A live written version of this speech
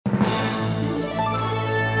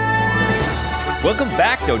Welcome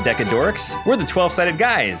back, Dodecadorks. We're the 12-sided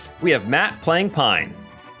guys. We have Matt playing Pine.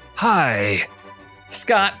 Hi.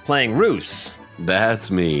 Scott playing Roos. That's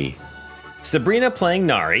me. Sabrina playing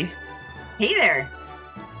Nari. Hey there.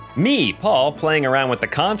 Me, Paul, playing around with the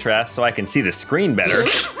contrast so I can see the screen better.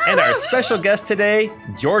 And our special guest today,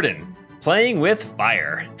 Jordan, playing with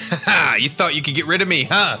fire. You thought you could get rid of me,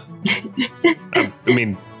 huh?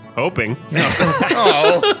 Hoping.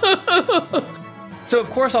 Oh. So,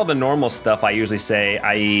 of course, all the normal stuff I usually say,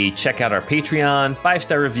 i.e. check out our Patreon,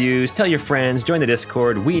 5-star reviews, tell your friends, join the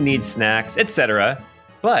Discord, we need snacks, etc.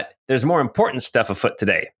 But there's more important stuff afoot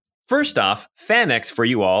today. First off, FanX for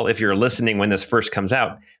you all, if you're listening when this first comes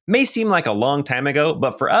out, may seem like a long time ago,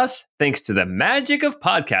 but for us, thanks to the magic of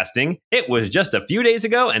podcasting, it was just a few days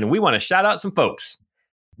ago, and we want to shout out some folks.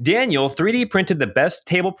 Daniel 3D printed the best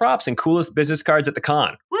table props and coolest business cards at the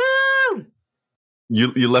con. Woo!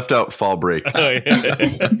 You left out Fall Break.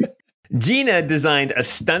 Gina designed a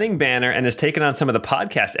stunning banner and has taken on some of the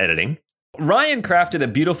podcast editing. Ryan crafted a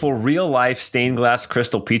beautiful real-life stained glass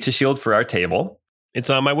crystal pizza shield for our table. It's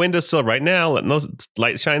on my windowsill right now, letting those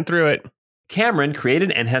lights shine through it. Cameron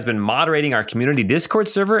created and has been moderating our community Discord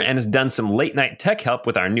server and has done some late-night tech help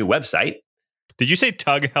with our new website. Did you say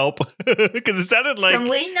tug help? Because it sounded like... Some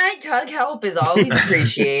late night tug help is always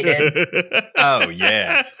appreciated. Oh,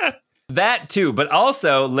 yeah. That too, but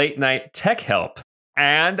also late-night tech help.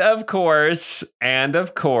 And of course,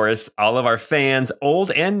 all of our fans,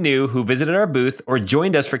 old and new, who visited our booth or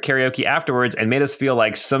joined us for karaoke afterwards and made us feel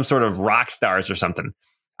like some sort of rock stars or something.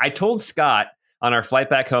 I told Scott on our flight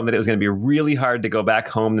back home that it was going to be really hard to go back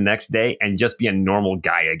home the next day and just be a normal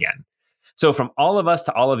guy again. So from all of us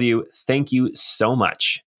to all of you, thank you so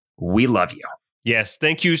much. We love you. Yes,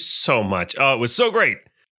 thank you so much. Oh, it was so great.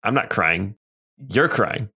 I'm not crying. You're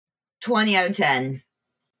crying. 20 out of 10.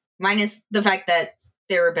 Minus the fact that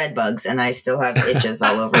there were bed bugs and I still have itches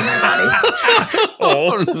all over my body.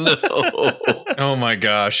 Oh, no. Oh, my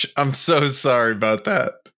gosh. I'm so sorry about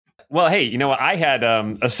that. Well, hey, you know what? I had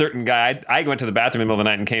a certain guy. I went to the bathroom in the middle of the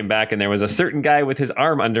night and came back, and there was a certain guy with his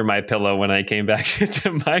arm under my pillow when I came back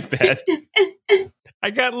to my bed. I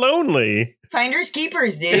got lonely. Finders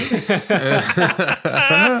keepers, dude.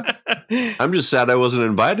 I'm just sad I wasn't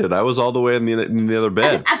invited. I was all the way in the other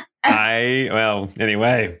bed.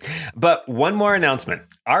 Anyway. But one more announcement.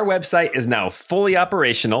 Our website is now fully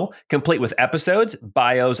operational, complete with episodes,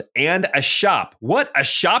 bios, and a shop. What? A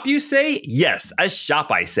shop, you say? Yes, a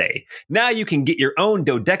shop, I say. Now you can get your own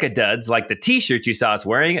Dodeca duds like the t-shirts you saw us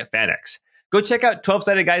wearing at FanX. Go check out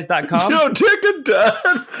 12sidedguys.com. Dodeca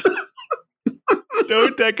duds!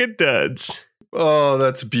 Dodeca duds. Oh,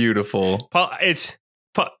 that's beautiful. Paul, it's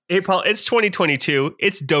 2022.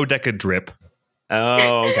 It's Dodeca drip.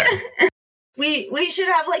 Oh, okay. We should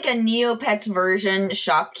have like a Neopets version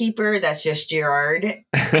shopkeeper that's just Gerard.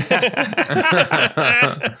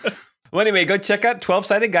 Well, anyway, go check out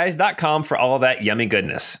 12sidedguys.com for all of that yummy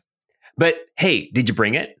goodness. But hey, did you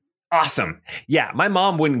bring it? Awesome. Yeah, my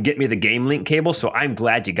mom wouldn't get me the Game Link cable, so I'm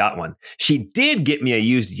glad you got one. She did get me a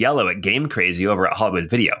used yellow at Game Crazy over at Hollywood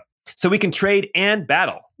Video, so we can trade and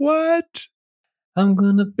battle. What? I'm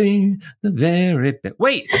gonna be the very best.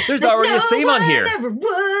 Wait, there's already a save on here. Never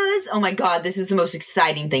was. Oh my god, this is the most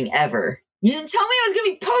exciting thing ever. You didn't tell me I was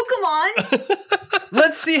gonna be Pokemon.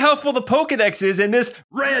 Let's see how full the Pokedex is in this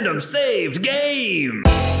random saved game.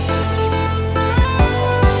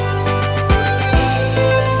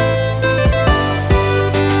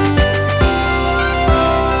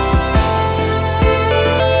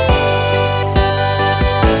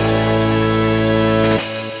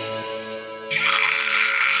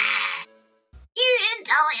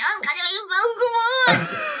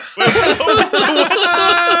 I'm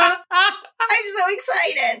so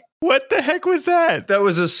excited. What the heck was that? That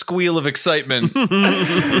was a squeal of excitement. It was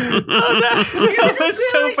a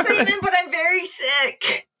so excitement, but I'm very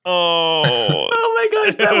sick. Oh. Oh my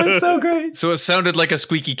gosh, that was so great. So it sounded like a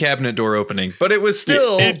squeaky cabinet door opening, but it was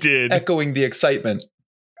still It did. echoing the excitement.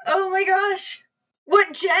 Oh my gosh.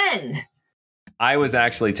 What gen? I was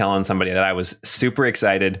actually telling somebody that I was super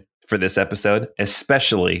excited for this episode,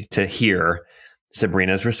 especially to hear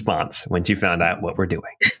Sabrina's response when she found out what we're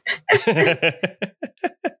doing.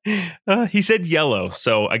 He said yellow,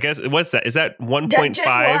 so I guess what's that? Is that 1.5? Gen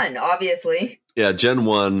 1, obviously. Yeah, Gen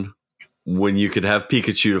 1, when you could have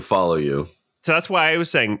Pikachu to follow you. So that's why I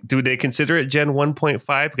was saying, do they consider it Gen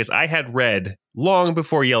 1.5? Because I had red long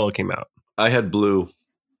before yellow came out. I had blue.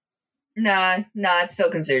 Nah, it's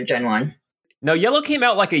still considered Gen 1. No, yellow came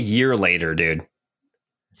out like a year later, dude.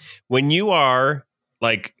 When you are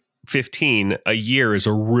like 15, a year is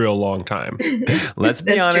a real long time. Let's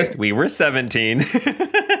be That's honest, true. we were 17.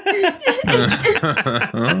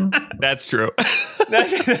 That's true.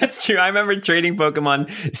 That's true. I remember trading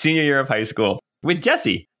Pokemon senior year of high school with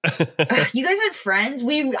Jesse. You guys had friends?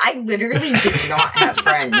 I literally did not have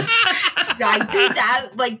friends. So I think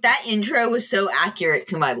that intro was so accurate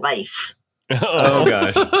to my life. Oh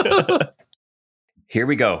gosh. Here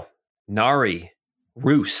we go. Nari,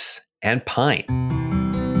 Roos, and Pine.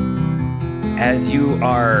 As you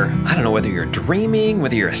are, I don't know whether you're dreaming,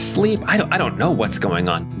 whether you're asleep. I don't know what's going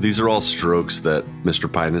on. These are all strokes that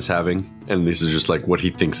Mr. Pine is having, and this is just like what he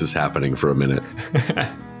thinks is happening for a minute.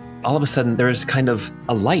 All of a sudden, there's kind of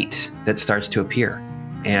a light that starts to appear,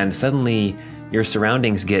 and suddenly your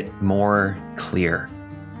surroundings get more clear.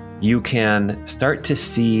 You can start to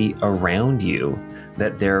see around you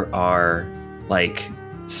that there are like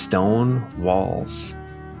stone walls,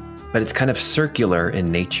 but it's kind of circular in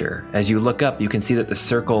nature. As you look up, you can see that the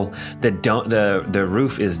circle, the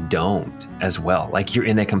roof is domed as well. Like you're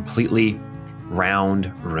in a completely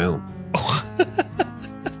round room.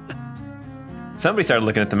 Somebody started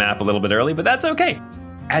looking at the map a little bit early, but that's okay.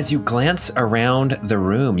 As you glance around the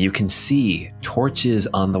room, you can see torches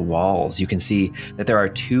on the walls. You can see that there are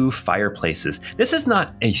 2 fireplaces. This is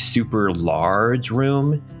not a super large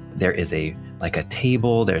room. There is a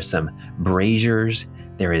table. There's some braziers.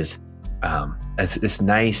 There is this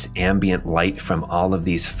nice ambient light from all of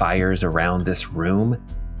these fires around this room.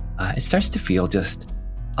 It starts to feel just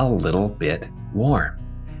a little bit warm.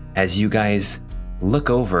 As you guys look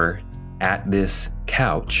over at this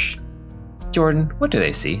couch, Jordan, what do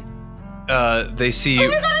they see? They see. Oh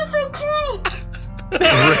my god, it's so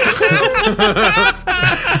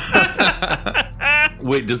cute!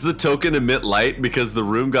 Wait, does the token emit light because the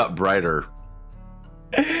room got brighter?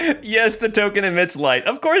 Yes, the token emits light.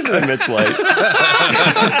 Of course it emits light.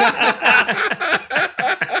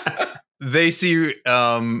 They see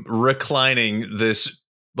reclining this,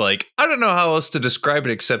 like, I don't know how else to describe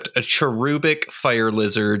it except a cherubic fire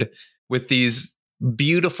lizard with these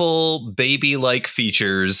beautiful baby-like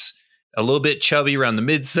features, a little bit chubby around the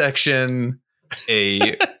midsection,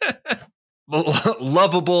 a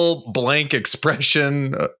lovable blank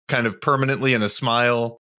expression, kind of permanently in a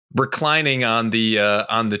smile, reclining on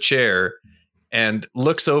the chair, and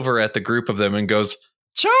looks over at the group of them and goes,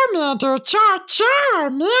 "Charmander,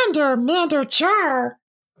 Charmander, Char."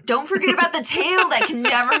 Don't forget about the tail that can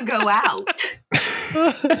never go out.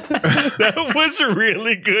 That was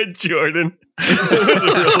really good, Jordan. That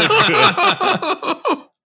was really good.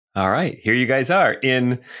 All right, here you guys are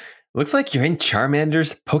looks like you're in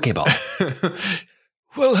Charmander's Pokeball.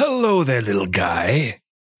 Well, hello there, little guy.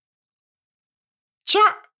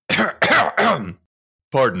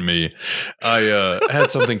 Pardon me. I had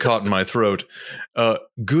something caught in my throat.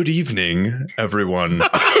 Good evening, everyone.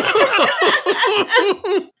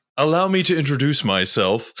 Allow me to introduce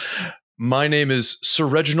myself. My name is Sir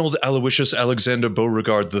Reginald Aloysius Alexander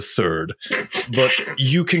Beauregard III, but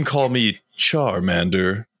you can call me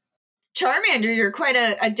Charmander. Charmander, you're quite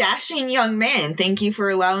a dashing young man. Thank you for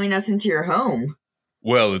allowing us into your home.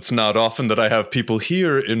 Well, it's not often that I have people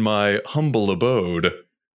here in my humble abode.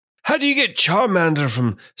 How do you get Charmander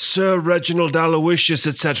from Sir Reginald Aloysius,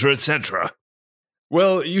 etc., etc.?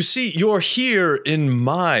 Well, you see, you're here in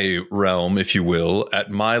my realm, if you will, at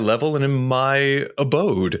my level and in my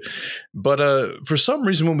abode. But for some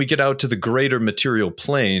reason, when we get out to the greater material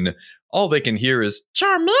plane, all they can hear is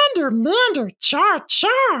Charmander, Mander, Char,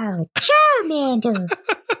 Charmander.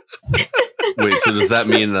 Wait, so does that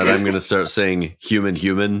mean that I'm going to start saying human,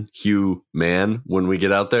 Hugh, man when we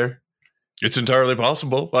get out there? It's entirely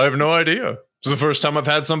possible. I have no idea. It's the first time I've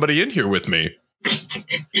had somebody in here with me.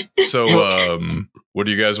 So, what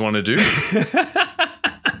do you guys want to do?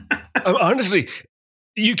 Honestly,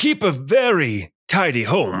 you keep a very tidy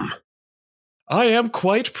home. I am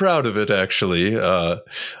quite proud of it, actually. I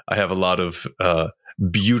have a lot of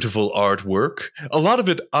beautiful artwork. A lot of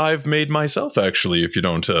it I've made myself, actually. If you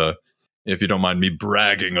don't mind me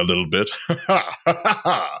bragging a little bit.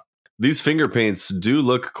 These finger paints do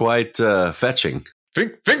look quite fetching.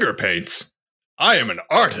 Finger paints. I am an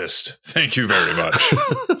artist. Thank you very much.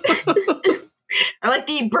 I like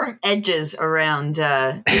the burnt edges around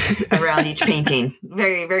each painting.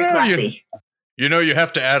 Very, very classy. You know, you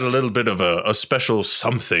have to add a little bit of a special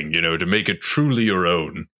something, to make it truly your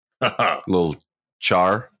own. Little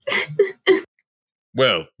char.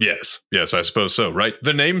 Well, yes, I suppose so, right?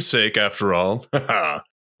 The namesake, after all.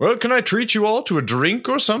 Well, can I treat you all to a drink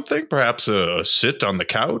or something? Perhaps a sit on the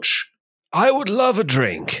couch? I would love a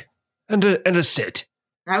drink. And a sit.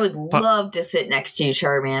 I would love to sit next to you,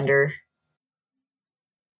 Charmander.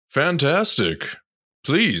 Fantastic.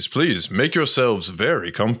 Please, make yourselves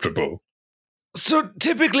very comfortable. So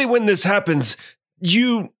typically when this happens,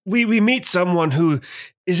 we meet someone who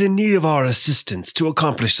is in need of our assistance to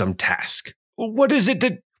accomplish some task. What is it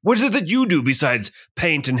that you do besides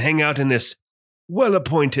paint and hang out in this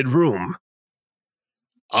well-appointed room?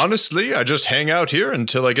 Honestly, I just hang out here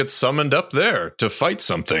until I get summoned up there to fight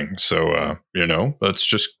something. So, that's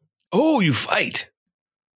just... Oh, you fight?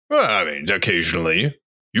 Well, I mean, occasionally.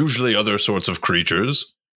 Usually other sorts of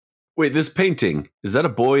creatures. Wait, this painting, is that a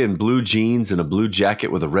boy in blue jeans and a blue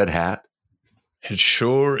jacket with a red hat? It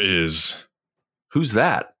sure is. Who's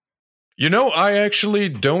that? I actually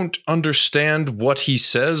don't understand what he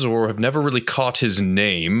says or have never really caught his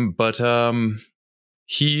name, but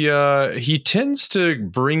he tends to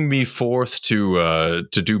bring me forth to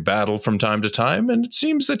do battle from time to time, and it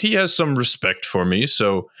seems that he has some respect for me.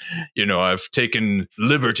 So, I've taken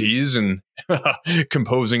liberties and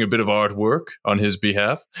composing a bit of artwork on his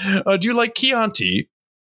behalf. Do you like Chianti?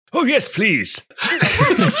 Oh, yes, please.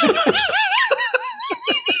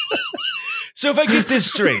 So if I get this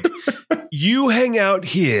straight, you hang out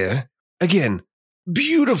here, again,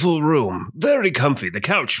 beautiful room, very comfy, the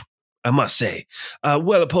couch, I must say,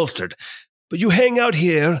 well upholstered, but you hang out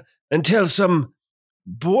here until some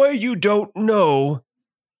boy you don't know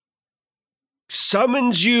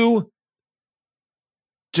summons you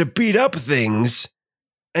to beat up things,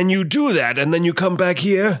 and you do that, and then you come back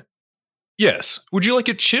here? Yes. Would you like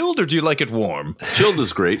it chilled or do you like it warm? Chilled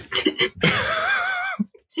is great.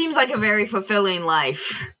 Seems like a very fulfilling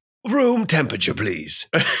life. Room temperature, please.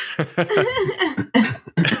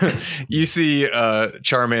 You see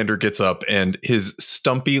Charmander gets up and his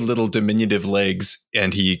stumpy little diminutive legs,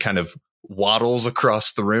 and he kind of waddles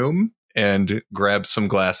across the room and grabs some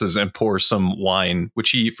glasses and pours some wine,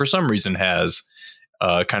 which he, for some reason, has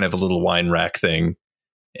kind of a little wine rack thing,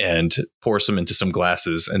 and pours them into some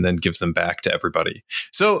glasses and then gives them back to everybody.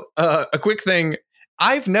 So a quick thing.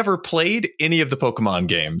 I've never played any of the Pokemon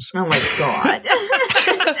games. Oh my god.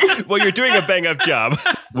 Well, you're doing a bang-up job.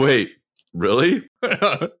 Wait, really?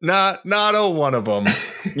 Not a one of them.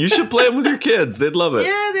 You should play them with your kids. They'd love it.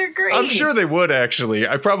 Yeah, they're great. I'm sure they would, actually.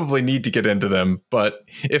 I probably need to get into them, but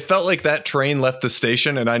it felt like that train left the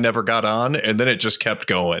station and I never got on, and then it just kept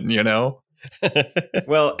going,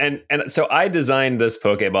 Well, and so I designed this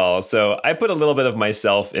Pokeball, so I put a little bit of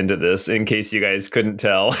myself into this in case you guys couldn't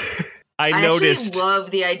tell. I noticed. Actually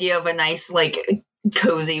love the idea of a nice,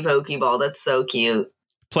 cozy Pokeball. That's so cute.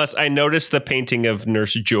 Plus, I noticed the painting of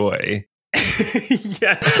Nurse Joy.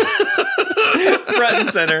 Yeah. Front and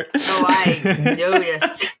center. Oh, I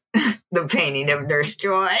noticed the painting of Nurse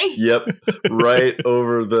Joy. Yep, right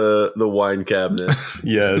over the wine cabinet.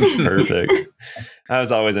 Yes, perfect. I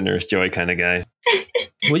was always a Nurse Joy kind of guy.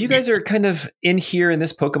 Well, you guys are kind of in here in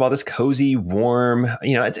this Pokeball, this cozy, warm,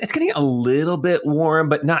 it's getting a little bit warm,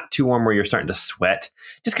 but not too warm where you're starting to sweat.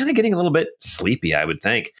 Just kind of getting a little bit sleepy, I would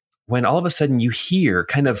think. When all of a sudden you hear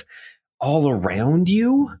kind of all around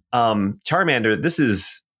you, Charmander, this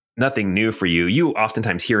is nothing new for you. You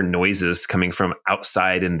oftentimes hear noises coming from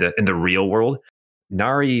outside in the real world.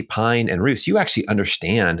 Nari, Pine, and Roos, you actually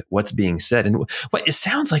understand what's being said. And what it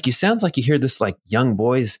sounds like you hear this young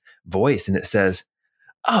boy's voice, and it says,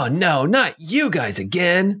 "Oh no, not you guys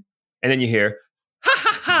again." And then you hear, "Ha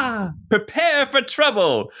ha ha, prepare for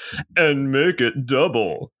trouble and make it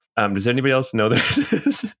double." Does anybody else know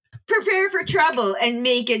this? Prepare for trouble and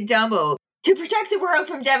make it double. To protect the world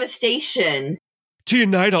from devastation. To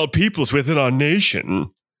unite all peoples within our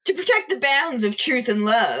nation. To protect the bounds of truth and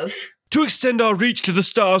love. To extend our reach to the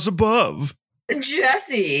stars above.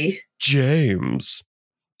 Jesse. James.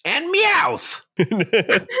 And Meowth.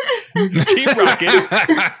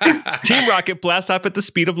 Team Rocket blasts off at the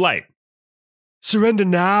speed of light. Surrender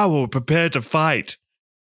now or prepare to fight.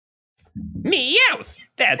 Meowth.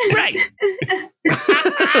 That's right.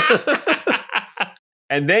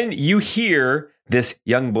 And then you hear this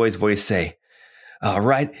young boy's voice say, "All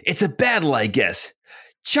right, it's a battle, I guess.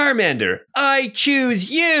 Charmander, I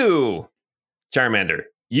choose you." Charmander,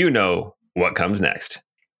 you know what comes next.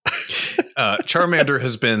 Charmander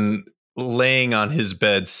has been laying on his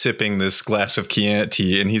bed sipping this glass of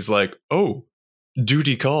Chianti, and he's like, "Oh,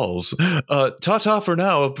 duty calls. Ta-ta for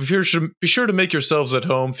now. Be sure to make yourselves at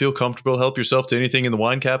home, feel comfortable, help yourself to anything in the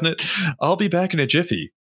wine cabinet. I'll be back in a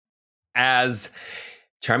jiffy." As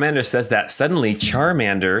Charmander says that, suddenly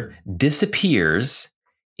Charmander disappears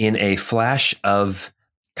in a flash of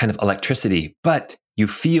kind of electricity, but you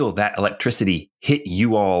feel that electricity hit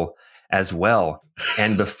you all as well.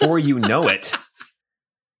 And before you know it,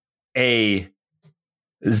 a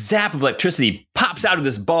zap of electricity pops out of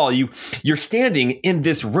this ball. You're standing in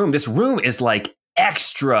this room. This room is like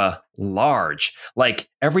extra large. Like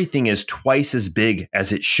everything is twice as big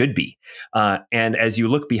as it should be. And as you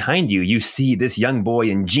look behind you, you see this young boy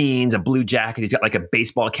in jeans, a blue jacket. He's got like a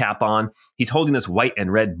baseball cap on. He's holding this white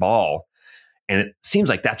and red ball. And it seems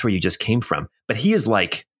like that's where you just came from. But he is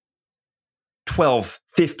like 12,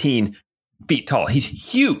 15 feet tall. He's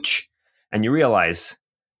huge. And you realize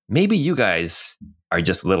maybe you guys are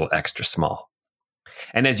just a little extra small.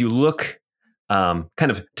 And as you look kind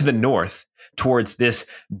of to the north towards this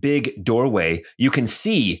big doorway, you can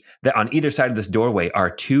see that on either side of this doorway are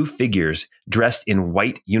two figures dressed in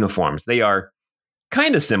white uniforms. They are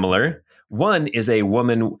kind of similar. One is a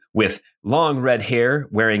woman with long red hair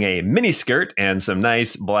wearing a mini skirt and some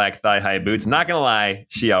nice black thigh-high boots. Not going to lie,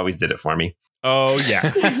 she always did it for me. Oh,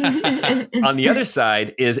 yeah. On the other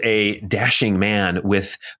side is a dashing man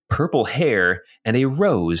with purple hair and a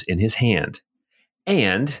rose in his hand.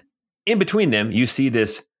 And in between them, you see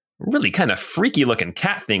this really kind of freaky looking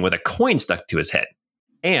cat thing with a coin stuck to his head.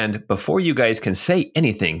 And before you guys can say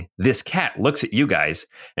anything, this cat looks at you guys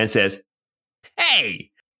and says,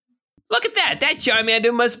 "Hey, look at that. That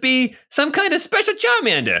Charmander must be some kind of special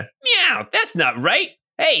Charmander. Meow, that's not right.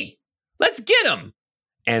 Hey, let's get him."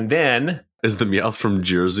 And then... Is the Meowth from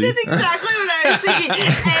Jersey? That's exactly what I was thinking.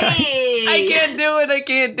 Hey! I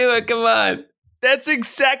can't do it. Come on. That's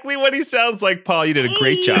exactly what he sounds like, Paul. You did a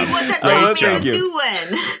great job. What's that Oh, Charmander thank you.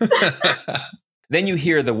 doing? Then you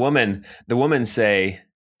hear the woman say,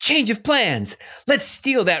 "Change of plans. Let's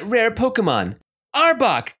steal that rare Pokemon.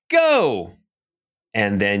 Arbok, go!"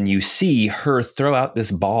 And then you see her throw out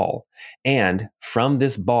this ball. And from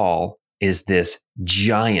this ball is this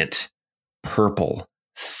giant purple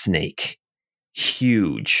snake.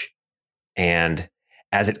 Huge. And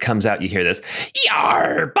as it comes out, you hear this,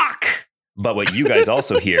 "Yarbok!" But what you guys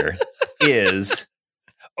also hear is,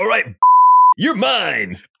 "All right, you're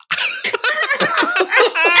mine."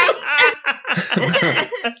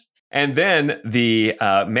 And then the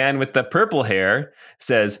man with the purple hair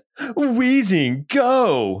says, "Wheezing,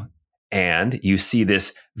 go." And you see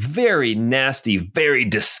this very nasty, very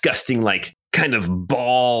disgusting, like kind of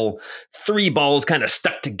ball, 3 balls kind of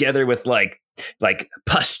stuck together with like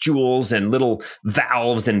pustules and little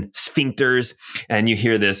valves and sphincters. And you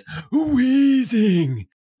hear this wheezing.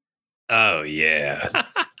 Oh, yeah.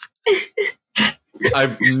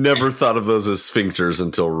 I've never thought of those as sphincters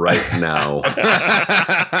until right now.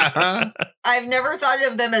 I've never thought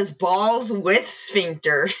of them as balls with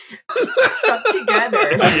sphincters stuck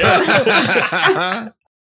together.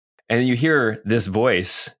 And you hear this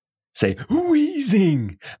voice say,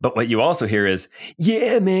 "Wheezing." But what you also hear is,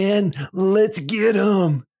 "Yeah, man, let's get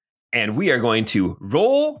him." And we are going to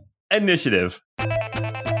roll initiative.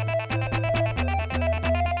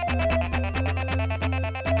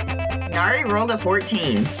 Nari rolled a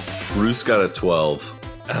 14. Bruce got a 12.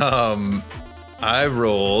 I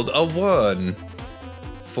rolled a 1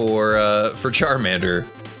 for Charmander.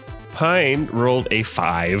 Pine rolled a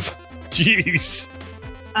 5. Jeez.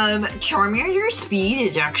 Charmander's speed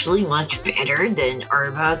is actually much better than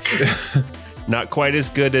Arbok. Not quite as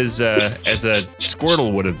good as a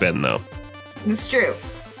Squirtle would have been, though. It's true.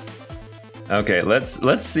 Okay,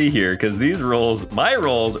 let's see here, because my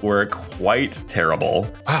rolls were quite terrible.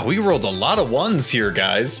 Wow, we rolled a lot of 1s here,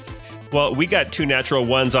 guys. Well, we got 2 natural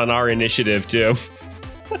 1s on our initiative, too.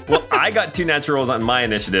 Well, I got 2 natural rolls on my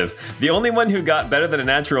initiative. The only one who got better than a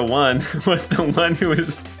natural 1 was the one who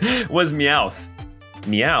was Meowth.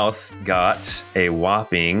 Meowth got a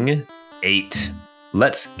whopping 8.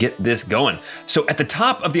 Let's get this going. So at the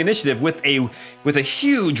top of the initiative with a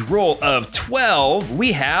huge roll of 12,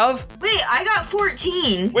 we have... Wait, I got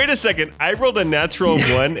 14. Wait a second. I rolled a natural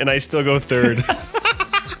 1, and I still go 3rd.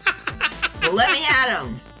 Well, let me at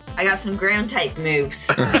him. I got some ground type moves.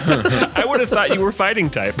 I would have thought you were fighting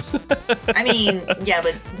type. I mean, yeah,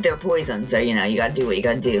 but they're poison, so, you gotta do what you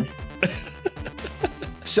gotta do.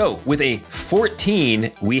 So with a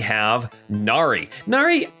 14, we have Nari.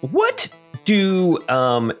 Nari, what do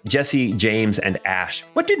Jesse, James, and Ash,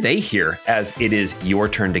 what do they hear as it is your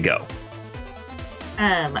turn to go?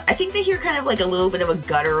 I think they hear kind of like a little bit of a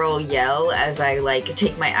guttural yell as I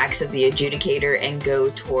take my Axe of the Adjudicator and go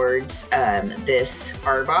towards this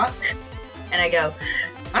Arbok. And I go,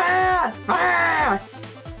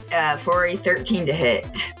 for a 13 to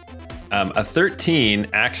hit. A 13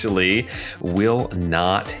 actually will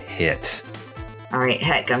not hit. All right,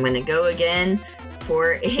 heck, I'm going to go again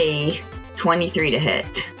for a 23 to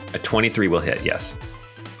hit. A 23 will hit, yes.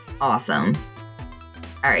 Awesome.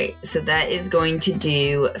 All right, so that is going to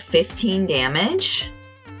do 15 damage.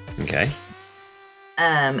 Okay.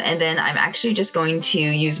 And then I'm actually just going to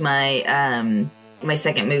use my my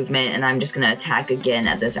second movement, and I'm just gonna attack again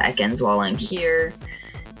at this Ekans while I'm here.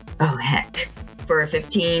 Oh heck! For a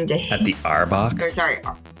 15 to hit. At the Arbok. Or sorry,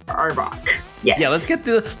 Arbok. Yes. Yeah, let's get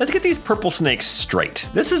these purple snakes straight.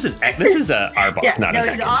 This is a Arbok, Yeah, not no, an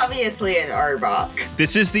it's Ekans. obviously an Arbok.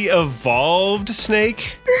 This is the evolved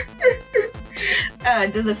snake.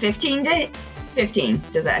 Does a 15 to hit? 15.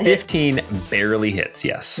 Does that hit? 15 barely hits.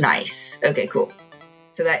 Yes. Nice. Okay, cool.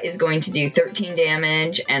 So that is going to do 13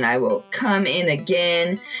 damage, and I will come in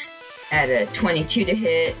again at a 22 to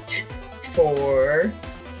hit for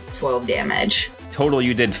 12 damage. Total,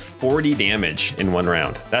 you did 40 damage in one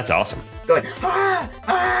round. That's awesome. Going, ah!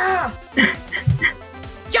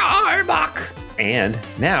 Arbok. And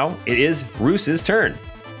now it is Roos's turn.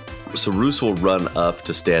 So Roos will run up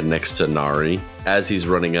to stand next to Nari. As he's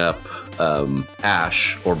running up,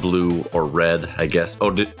 Ash or Blue or Red, I guess.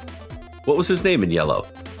 What was his name in yellow?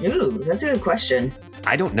 Ooh, that's a good question.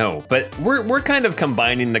 I don't know, but we're kind of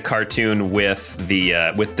combining the cartoon with the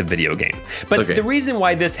video game. But Okay. the reason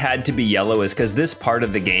why this had to be yellow is because this part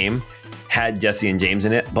of the game had Jesse and James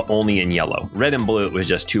in it, but only in yellow. Red and blue, it was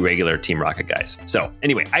just two regular Team Rocket guys. So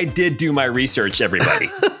anyway, I did do my research, everybody.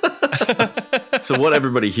 So what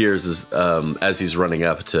everybody hears is, as he's running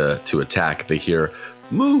up to attack, they hear,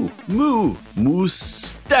 "Moo, moo,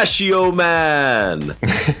 Mustachio Man!"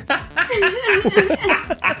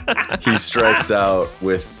 He strikes out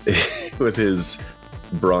with his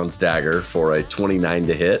bronze dagger for a 29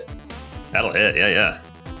 to hit That'll hit, yeah.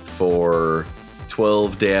 for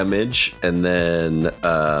 12 damage, and then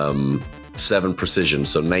 7 precision,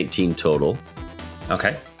 so 19 total.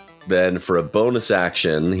 Okay. Then for a bonus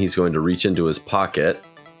action, he's going to reach into his pocket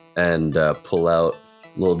and pull out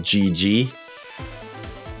little Gigi,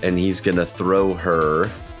 and he's going to throw her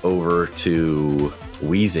over to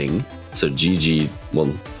Wheezing. So Gigi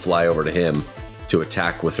will fly over to him to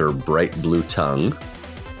attack with her bright blue tongue.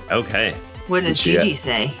 Okay. What does She got- Gigi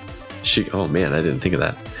say? Oh man, I didn't think of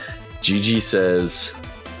that. Gigi says,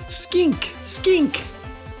 "Skink, skink."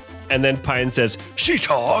 And then Pine says, "She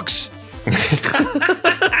talks."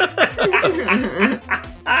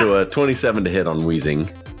 So a 27 to hit on Wheezing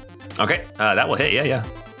Okay. That will hit, yeah.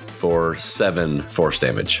 for 7 force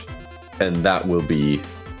damage. And that will be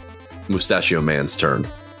Mustachio Man's turn.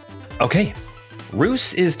 Okay.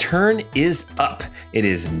 Roos's turn is up. It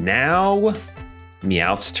is now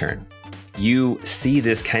Meowth's turn. You see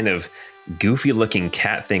this kind of goofy looking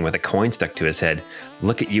cat thing with a coin stuck to his head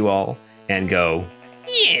look at you all and go,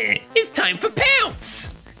 "Yeah, it's time for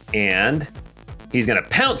pounce." And he's going to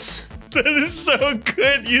pounce. That is so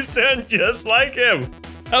good. You sound just like him.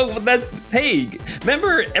 Oh, hey,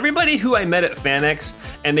 remember everybody who I met at FanX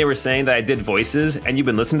and they were saying that I did voices and you've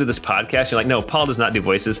been listening to this podcast? You're like, no, Paul does not do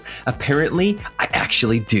voices. Apparently, I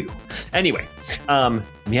actually do. Anyway,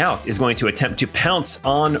 Meowth is going to attempt to pounce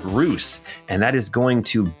on Roos, and that is going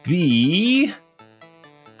to be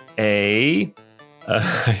I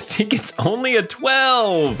think it's only a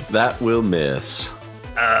 12. That will miss.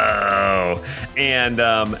 Oh, and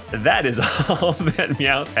that is all that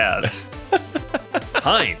Meowth has.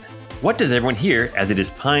 Pine, what does everyone hear as it is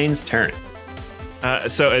Pine's turn?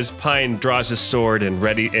 So as Pine draws his sword and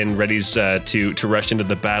readies to rush into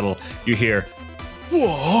the battle, you hear,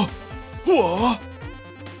 "Whoa, whoa,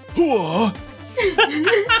 whoa."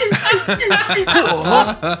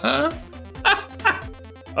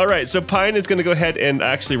 All right, so Pine is going to go ahead and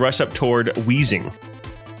actually rush up toward Wheezing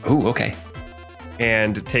Oh, okay.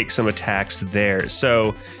 and take some attacks there.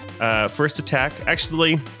 So first attack,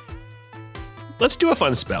 actually, let's do a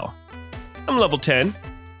fun spell. I'm level 10.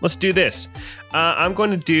 Let's do this. I'm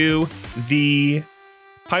going to do the...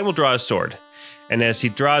 Pine will draw a sword. And as he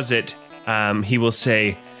draws it, he will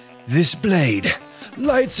say, "This blade,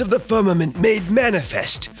 lights of the firmament made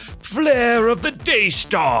manifest, flare of the day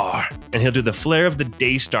star." And he'll do the flare of the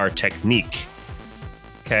day star technique.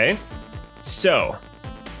 Okay? So,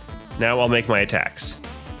 now I'll make my attacks.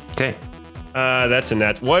 Okay. That's a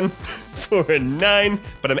nat 1 for a 9,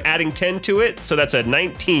 but I'm adding 10 to it, so that's a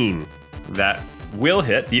 19. That will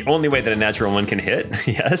hit. The only way that a natural one can hit.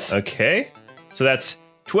 Yes. Okay. So that's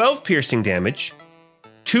 12 piercing damage,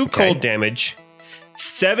 2 cold damage,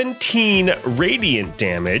 17 radiant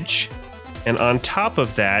damage, and on top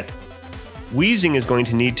of that, Wheezing is going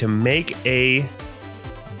to need to make a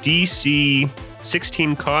DC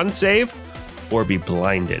 16 con save or be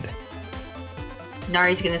blinded.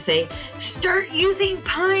 Nari's gonna say, start using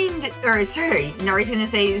Nari's gonna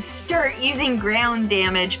say, start using ground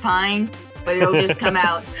damage, Pine. But it'll just come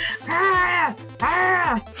out, ah,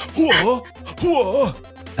 ah. Whoa, whoa.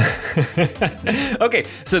 Okay,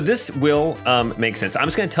 so this will make sense. I'm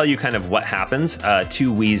just going to tell you kind of what happens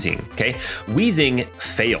to Wheezing. Okay, Wheezing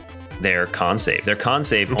failed their con save. Their con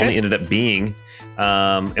save only ended up being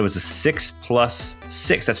it was a 6 plus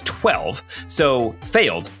 6. That's 12. So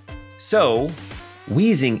failed. So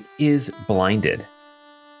Wheezing is blinded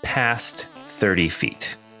past 30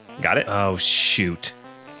 feet. Got it? Oh, shoot.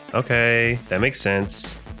 Okay, that makes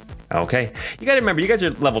sense. Okay. You got to remember, you guys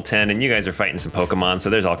are level 10 and you guys are fighting some Pokemon, so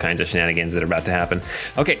there's all kinds of shenanigans that are about to happen.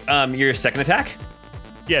 Okay, your second attack?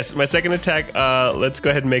 Yes, my second attack, let's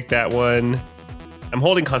go ahead and make that one. I'm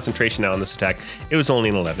holding concentration now on this attack. It was only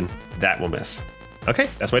an 11. That will miss. Okay,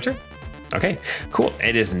 that's my turn. Okay, cool.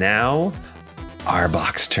 It is now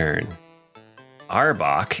Arbok's turn.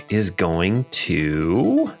 Arbok is going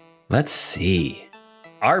to... Let's see.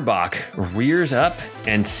 Arbok rears up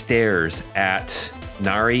and stares at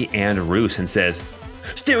Nari and Roos and says,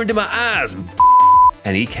 "Stare into my eyes!"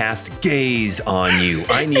 And he casts Gaze on you.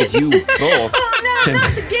 I need you both to...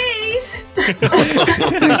 Not the gaze! Oh,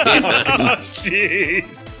 jeez.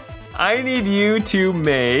 I need you to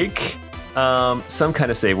make some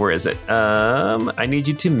kind of save. Where is it? I need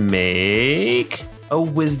you to make a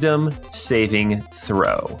wisdom saving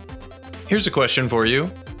throw. Here's a question for you.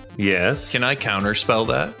 Yes. Can I counterspell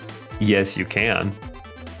that? Yes, you can.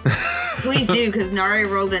 Please do, because Nari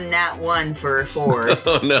rolled a nat 1 for a 4.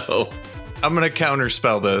 Oh no. I'm going to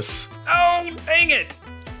counterspell this. Oh, dang it.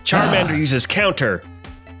 Charmander uses counter.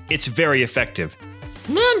 It's very effective.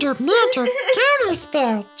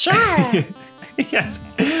 Counterspell, Char. Yes.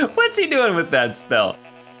 What's he doing with that spell?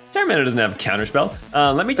 Charmander doesn't have a counterspell.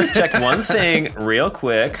 Let me just check one thing real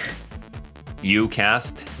quick. You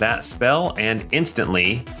cast that spell and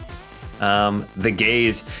instantly the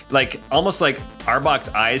gaze, like almost like Arbok's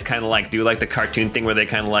eyes kind of like do like the cartoon thing where they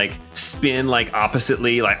kind of like spin like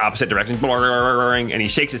oppositely, like opposite directions. And he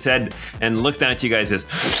shakes his head and looks down at you guys and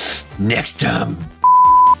says, "Next time."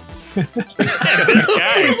 This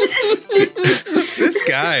guy. This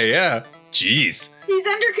guy, yeah. Jeez. He's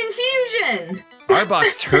under confusion!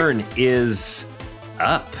 Arbok's turn is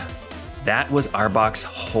up. That was Arbok's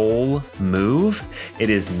whole move. It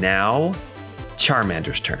is now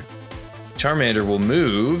Charmander's turn. Charmander will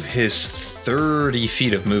move his 30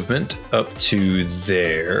 feet of movement up to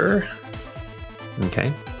there. Okay.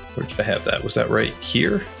 Where did I have that? Was that right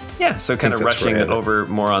here? Yeah, so kind of that's rushing right. over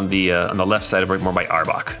more on the left side of it, more by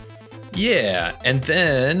Arbok. Yeah, and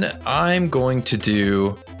then I'm going to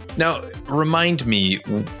do... Now, remind me,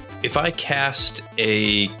 if I cast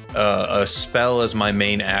a spell as my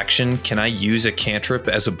main action, can I use a cantrip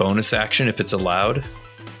as a bonus action if it's allowed?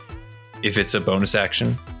 If it's a bonus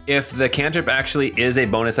action? If the cantrip actually is a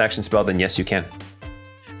bonus action spell, then yes, you can.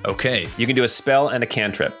 Okay. You can do a spell and a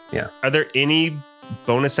cantrip. Yeah. Are there any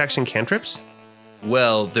bonus action cantrips?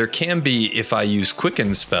 Well, there can be if I use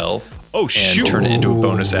Quicken spell Oh, and shoot. turn it into a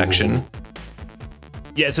bonus action.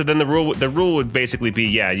 Yeah, so then the rule would basically be,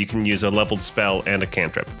 yeah, you can use a leveled spell and a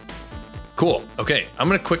cantrip. Cool. Okay, I'm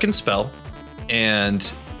going to Quicken spell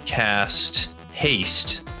and cast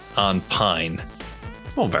Haste on Pine.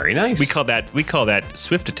 Oh, very nice. We call that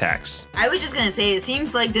swift attacks. I was just gonna say, it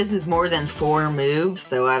seems like this is more than 4 moves,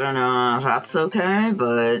 so I don't know if that's okay,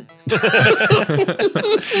 but...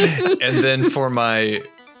 And then for my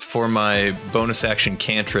bonus action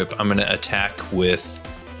cantrip, I'm going to attack with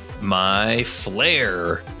my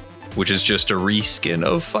Flare, which is just a reskin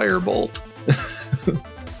of Firebolt.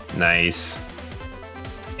 Nice.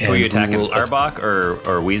 And Were you attacking we'll- Arbok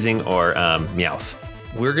or Wheezing or Meowth?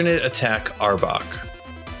 We're going to attack Arbok.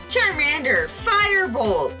 Charmander,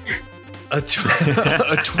 Firebolt! A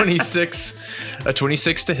 26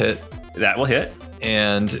 to hit. That will hit.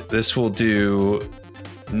 And this will do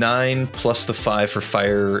 9 plus the 5 for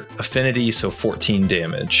fire affinity, so 14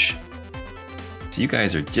 damage. So you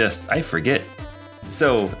guys are just, I forget.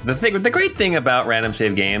 So the great thing about random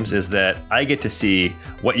save games is that I get to see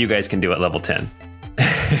what you guys can do at level 10.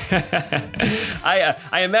 I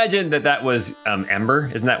imagine that was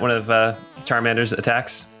Ember. Isn't that one of Charmander's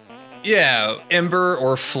attacks? Yeah, Ember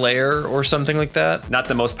or Flare or something like that. Not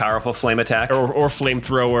the most powerful flame attack. Or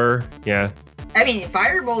flamethrower, yeah. I mean,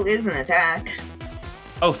 Firebolt is an attack.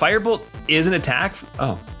 Oh, Firebolt is an attack?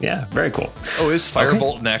 Oh, yeah, very cool. Oh, is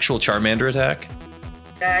Firebolt an actual Charmander attack?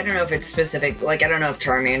 I don't know if it's specific. Like, I don't know if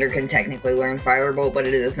Charmander can technically learn Firebolt, but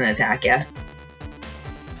it is an attack, yeah.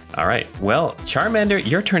 All right. Well, Charmander,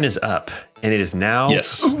 your turn is up, and it is now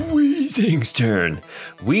Wheezing's turn.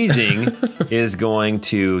 Wheezing is going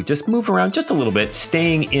to just move around just a little bit,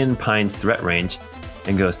 staying in Pine's threat range,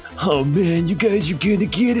 and goes, "Oh man, you guys are gonna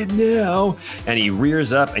get it now!" And he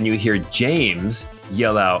rears up, and you hear James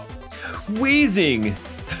yell out, "Wheezing,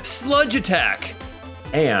 sludge attack.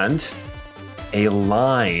 And a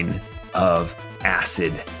line of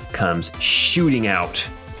acid comes shooting out.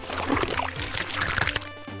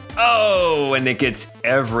 Oh, and it gets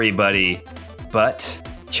everybody but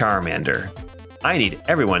Charmander. I need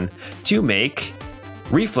everyone to make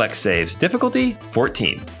reflex saves. Difficulty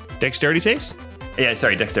 14. Dexterity saves? Yeah,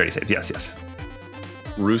 sorry, dexterity saves. Yes.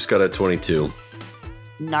 Roos got a 22.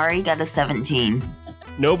 Nari got a 17.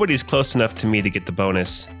 Nobody's close enough to me to get the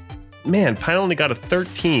bonus. Man, Pine only got a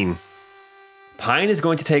 13. Pine is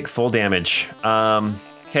going to take full damage.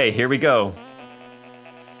 Okay, here we go.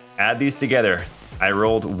 Add these together. I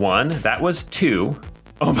rolled 1. That was 2.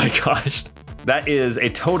 Oh my gosh. That is a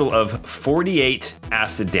total of 48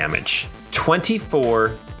 acid damage.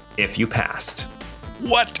 24 if you passed.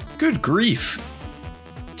 What? Good grief.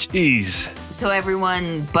 Jeez. So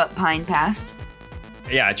everyone but Pine passed?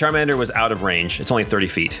 Yeah, Charmander was out of range. It's only 30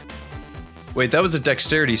 feet. Wait, that was a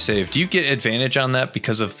dexterity save. Do you get advantage on that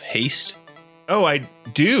because of haste? Oh, I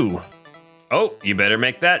do. Oh, you better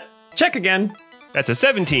make that check again. That's a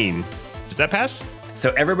 17. Does that pass?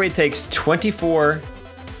 So everybody takes 24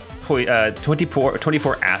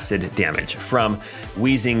 acid damage from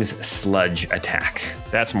Weezing's sludge attack.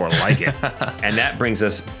 That's more like it. And that brings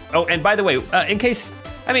us... Oh, and by the way, in case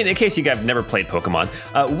you guys have never played Pokemon,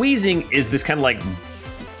 Weezing is this kind of like...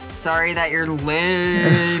 Sorry that you're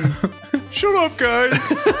lame. Shut up,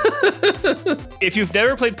 guys. If you've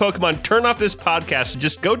never played Pokemon, turn off this podcast and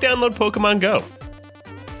just go download Pokemon Go.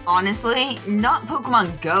 Honestly, not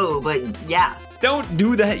Pokemon Go, but yeah. Don't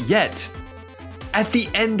do that yet. At the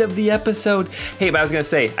end of the episode. Hey, but I was going to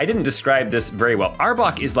say, I didn't describe this very well.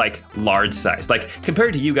 Arbok is like large size, like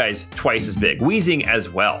compared to you guys, twice as big. Weezing as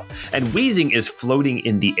well. And Weezing is floating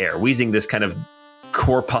in the air. Weezing, this kind of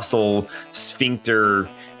corpuscle, sphincter,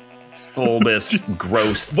 bulbous,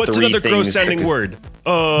 gross. What's another gross sounding word?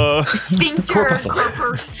 Sphincter,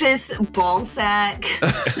 corpus, ball sack.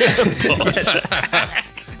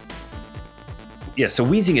 Yeah, so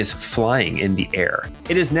Weezing is flying in the air.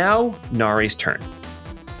 It is now Nari's turn.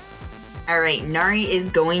 All right, Nari is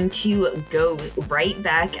going to go right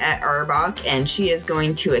back at Arbok, and she is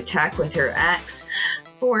going to attack with her axe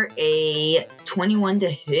for a 21 to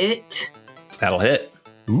hit. That'll hit.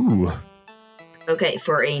 Ooh. Okay,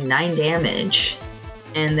 for a 9 damage.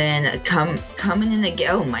 And then coming in again,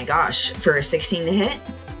 oh my gosh, for a 16 to hit?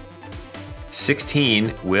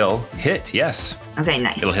 16 will hit, yes. Okay,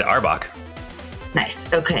 nice. It'll hit Arbok.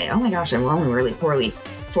 Nice. Okay, oh my gosh, I'm rolling really poorly.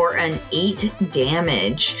 For an 8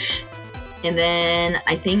 damage. And then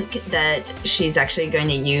I think that she's actually going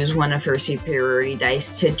to use one of her superiority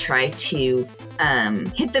dice to try to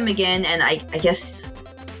hit them again. And I guess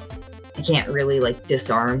I can't really like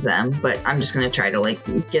disarm them, but I'm just going to try to like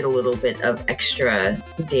get a little bit of extra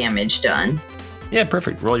damage done. Yeah,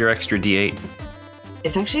 perfect. Roll your extra D8.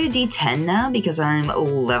 It's actually a D10 now because I'm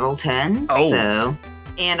level 10. Oh. So,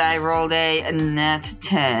 and I rolled a nat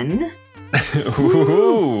 10.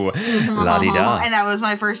 Ooh, la-di-da. And that was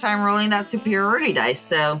my first time rolling that superiority dice,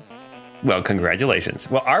 so... Well, congratulations.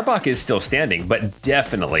 Well, Arbok is still standing, but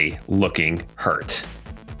definitely looking hurt.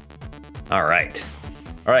 All right,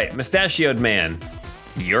 Mustachioed Man,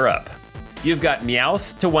 you're up. You've got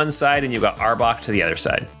Meowth to one side, and you've got Arbok to the other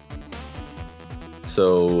side.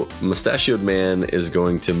 So, Mustachioed Man is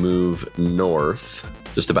going to move north,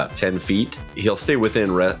 just about 10 feet. He'll stay within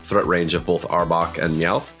threat range of both Arbok and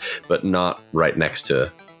Meowth, but not right next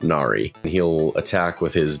to Nari. He'll attack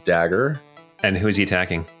with his dagger. And who's he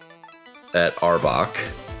attacking? At Arbok.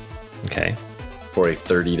 Okay. For a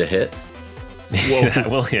 30 to hit. That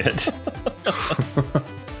will hit.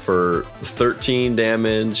 For 13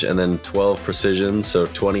 damage and then 12 precision, so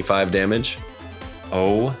 25 damage.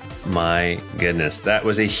 Oh my goodness, that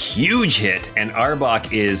was a huge hit, and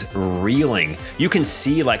Arbok is reeling. You can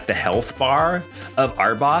see like the health bar of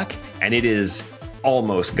Arbok, and it is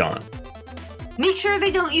almost gone. Make sure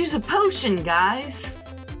they don't use a potion, guys.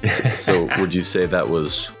 So would you say that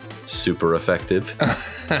was super effective?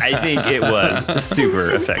 I think it was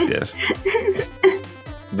super effective.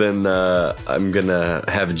 Then I'm gonna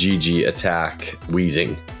have Gigi attack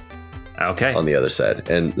Weezing. Okay. On the other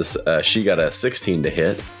side, and this, she got a 16 to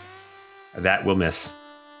hit. That will miss.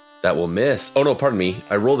 That will miss. Oh no, pardon me.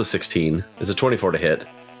 I rolled a 16. It's a 24 to hit.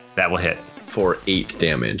 That will hit. For 8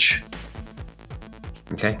 damage.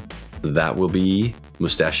 Okay. That will be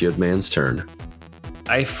Mustachioed Man's turn.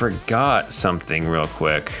 I forgot something real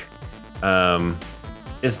quick.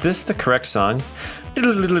 Is this the correct song? Is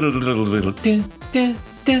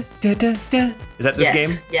that this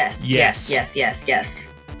game? Yes.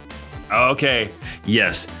 Okay.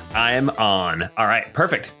 Yes, I'm on. All right,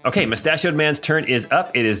 perfect. Okay, Mustachioed Man's turn is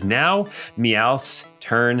up. It is now Meowth's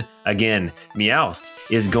turn again.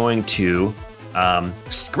 Meowth is going to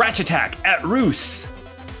scratch attack at Roos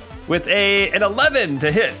with an 11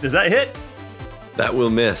 to hit. Does that hit? That will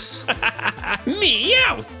miss.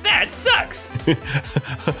 Meowth, that sucks.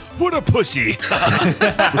 What a pussy!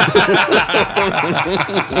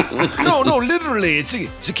 No, literally, it's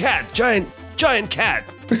a cat, giant cat.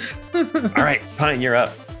 All right, Pine, you're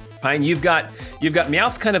up. Pine, you've got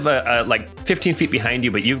Meowth kind of like 15 feet behind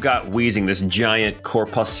you, but you've got Wheezing, this giant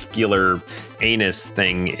corpuscular anus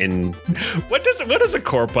thing in. What is a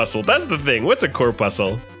corpuscle? That's the thing. What's a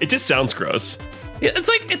corpuscle? It just sounds gross.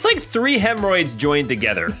 It's like 3 hemorrhoids joined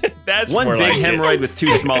together. That's one more big like hemorrhoid with 2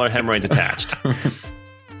 smaller hemorrhoids attached.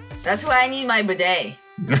 That's why I need my bidet.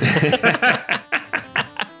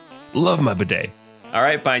 Love my bidet. All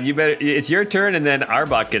right, Pine, it's your turn, and then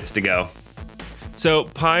Arbok gets to go. So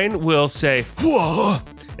Pine will say, whoa,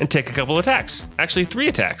 and take a couple attacks. Actually, 3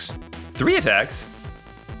 attacks. 3 attacks?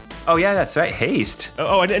 Oh, yeah, that's right. Haste.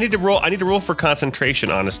 I need to roll. I need to roll for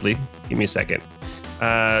concentration, honestly. Give me a second.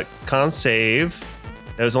 Con save.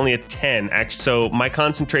 That was only a 10. Actually, so my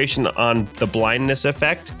concentration on the blindness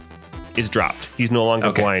effect is dropped. He's no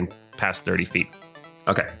longer blind past 30 feet.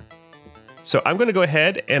 Okay. So I'm going to go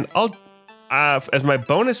ahead and I'll, as my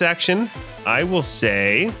bonus action, I will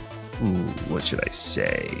say, what should I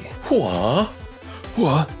say?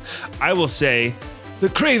 What? I will say, the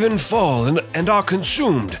Craven fall and are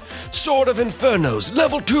consumed. Sword of Infernos,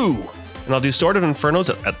 level 2. And I'll do Sword of Infernos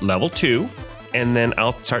at level 2, and then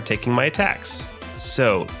I'll start taking my attacks.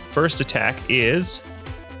 So, first attack is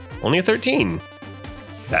only a 13.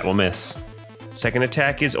 That will miss. Second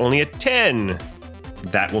attack is only a 10.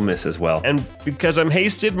 That will miss as well. And because I'm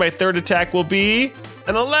hasted, my third attack will be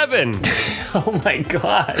an 11. Oh my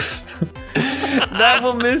gosh. That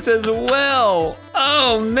will miss as well.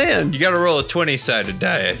 Oh, man. You got to roll a 20-sided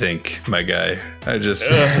die, I think, my guy.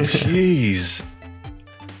 Jeez.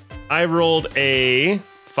 I rolled a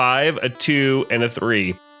 5, a 2, and a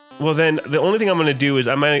 3. Well, then the only thing I'm going to do is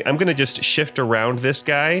I'm going to just shift around this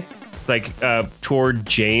guy, like toward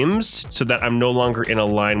James, so that I'm no longer in a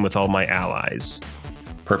line with all my allies.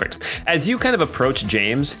 Perfect. As you kind of approach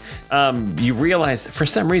James, you realize for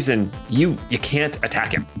some reason you can't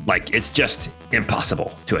attack him. Like, it's just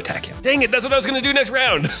impossible to attack him. Dang it, that's what I was going to do next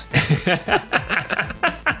round.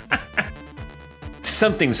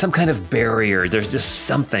 Some kind of barrier. There's just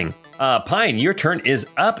something. Pine, your turn is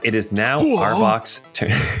up. It is now Arbok's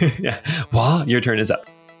turn. Yeah. Your turn is up.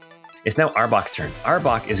 It's now Arbok's turn.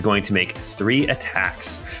 Arbok is going to make 3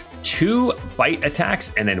 attacks. 2 bite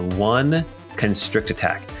attacks and then 1 constrict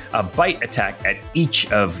attack. A bite attack at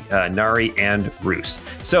each of Nari and Roos.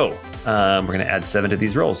 So we're going to add 7 to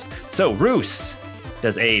these rolls. So Roos,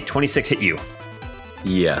 does a 26 hit you?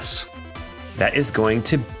 Yes. That is going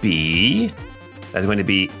to be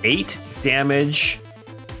 8 damage,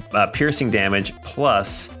 piercing damage,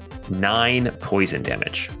 plus 9 poison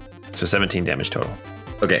damage. So 17 damage total.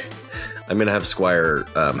 Okay. I'm going to have Squire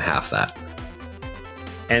half that.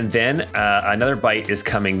 And then another bite is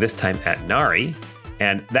coming this time at Nari,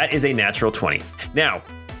 and that is a natural 20. Now,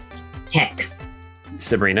 Tech.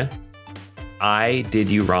 Sabrina, I did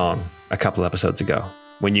you wrong a couple episodes ago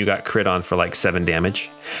when you got crit on for like 7 damage.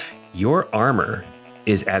 Your armor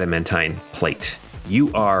is adamantine plate.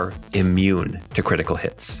 You are immune to critical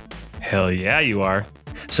hits. Hell yeah, you are.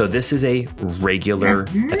 So this is a regular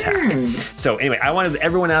attack. So anyway, I wanted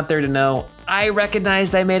everyone out there to know I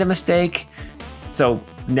recognized I made a mistake. So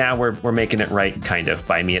now we're making it right, kind of,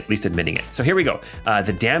 by me at least admitting it. So here we go.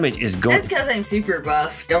 The damage is going. That's because I'm super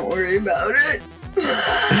buff. Don't worry about it.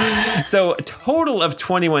 So a total of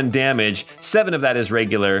 21 damage. 7 of that is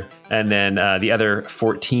regular, and then the other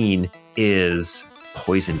 14 is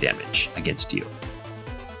poison damage against you.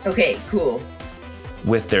 Okay, cool.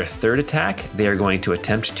 With their third attack, they are going to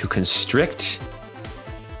attempt to constrict.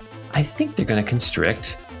 I think they're going to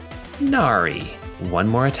constrict Nari. 1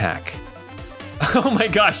 more attack. Oh my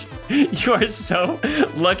gosh, you are so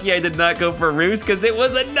lucky I did not go for Roos because it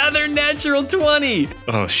was another natural 20.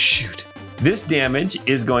 Oh, shoot. This damage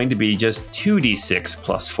is going to be just 2d6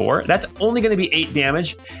 plus 4. That's only going to be 8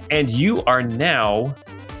 damage, and you are now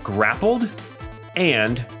grappled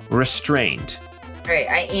and restrained. All right,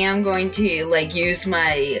 I am going to use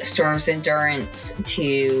my Storm's Endurance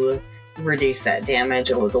to reduce that damage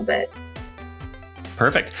a little bit.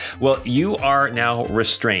 Perfect. Well, you are now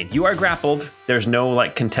restrained. You are grappled. There's no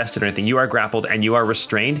contested or anything. You are grappled and you are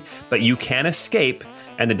restrained, but you can escape.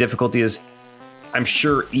 And the difficulty is I'm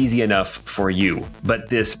sure easy enough for you. But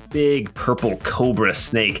this big purple cobra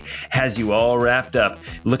snake has you all wrapped up,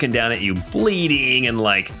 looking down at you, bleeding, and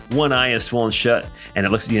like one eye is swollen shut. And it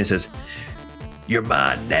looks at you and says, "You're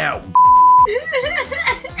mine now."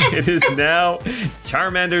 It is now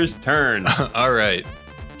Charmander's turn. All right.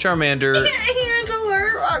 Charmander. Here's a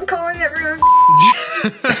alert. I'm calling everyone.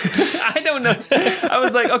 I don't know. I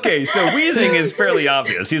was like, okay, so Wheezing is fairly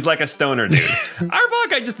obvious. He's like a stoner dude.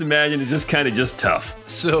 Arbok, I just imagine, is just kind of just tough.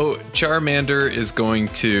 So Charmander is going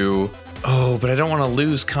to... Oh, but I don't want to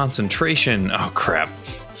lose concentration. Oh, crap.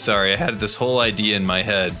 Sorry, I had this whole idea in my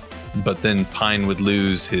head, but then Pine would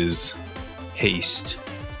lose his haste.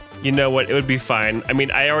 You know what? It would be fine. I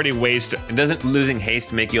mean, I already wasted. And doesn't losing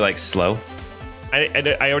haste make you like slow?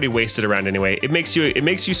 I already wasted a round anyway. It makes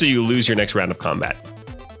you so you lose your next round of combat.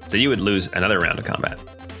 So you would lose another round of combat.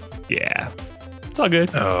 Yeah, it's all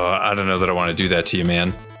good. Oh, I don't know that I want to do that to you,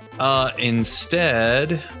 man.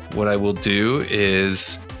 Instead, what I will do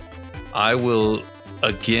is I will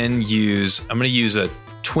again use... I'm going to use a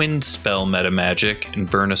twin spell meta magic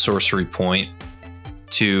and burn a sorcery point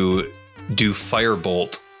to do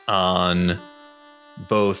Firebolt on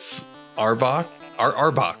both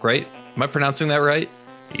Arbok, right? Am I pronouncing that right?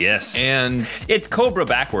 Yes. And it's Cobra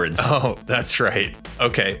backwards. oh, that's right.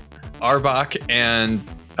 Okay, Arbok and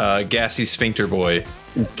Gassy Sphincter Boy.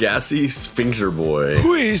 Gassy Sphincter Boy.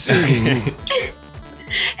 Wheezing.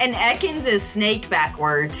 And Ekans is snake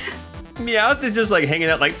backwards. Meowth is just like hanging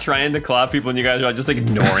out, like trying to claw people, and you guys are just like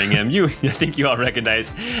ignoring him. I think you all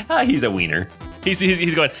recognize he's a wiener. He's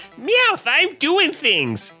going, Meowth, I'm doing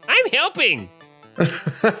things. I'm helping.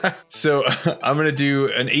 So I'm going to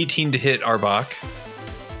do an 18 to hit Arbok.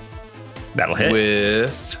 That'll hit.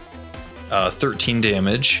 With 13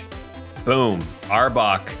 damage. Boom.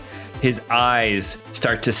 Arbok, his eyes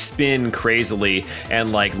start to spin crazily,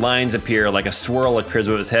 and like lines appear, like a swirl appears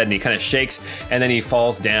with his head, and he kind of shakes, and then he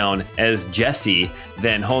falls down as Jessie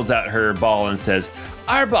then holds out her ball and says,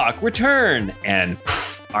 "Arbok, return!" And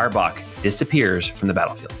Arbok disappears from the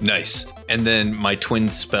battlefield. Nice. And then my twin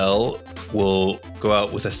spell will go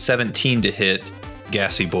out with a 17 to hit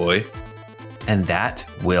Gassy Boy. And that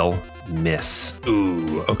will miss.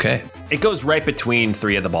 Ooh, okay. It goes right between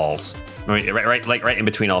three of the balls. Right in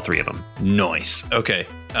between all three of them. Nice. Okay.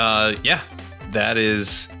 Yeah, that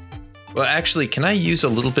is... Well, actually, can I use a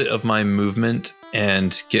little bit of my movement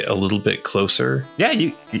and get a little bit closer? Yeah,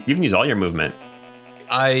 you can use all your movement.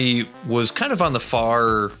 I was kind of on the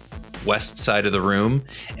far west side of the room,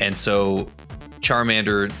 and so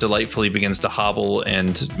Charmander delightfully begins to hobble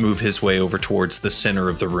and move his way over towards the center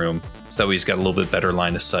of the room, so that way he's got a little bit better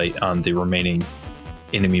line of sight on the remaining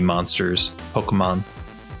enemy monsters, Pokemon.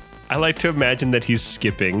 I like to imagine that he's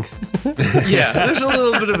skipping. Yeah, there's a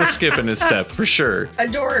little bit of a skip in his step, for sure.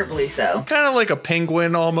 Adorably so. Kind of like a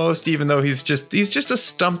penguin almost, even though he's just a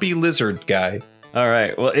stumpy lizard guy. All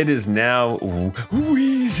right, well, it is now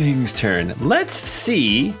Wheezing's turn. Let's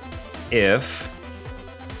see if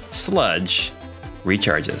Sludge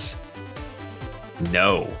recharges.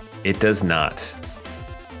 No, it does not.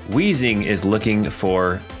 Wheezing is looking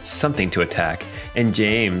for something to attack, and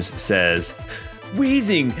James says,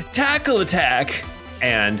 "Wheezing, tackle attack!"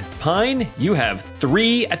 And Pine, you have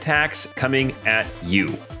 3 attacks coming at you.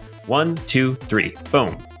 1, 2, 3.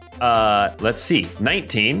 Boom. Let's see.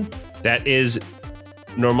 19. That is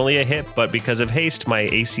normally a hit, but because of haste, my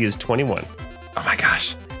AC is 21. Oh my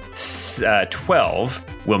gosh.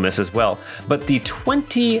 12 will miss as well, but the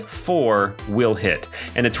 24 will hit.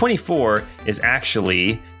 And the 24 is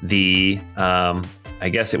actually the, I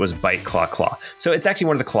guess it was bite, claw. So it's actually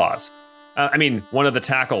one of the claws. One of the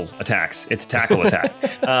tackle attacks. It's a tackle attack.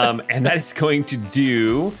 And that is going to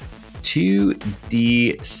do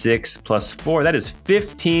 2d6 plus 4. That is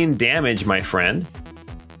 15 damage, my friend.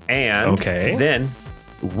 And then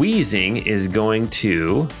Wheezing is going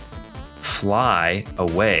to fly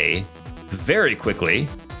away very quickly.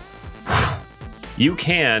 You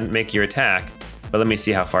can make your attack, but let me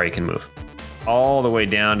see how far you can move. All the way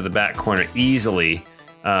down to the back corner, easily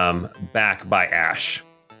back by Ash.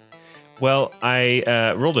 Well,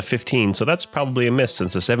 I rolled a 15, so that's probably a miss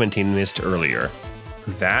since the 17 missed earlier.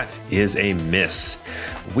 That is a miss.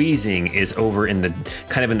 Wheezing is over in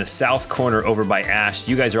the south corner over by Ash.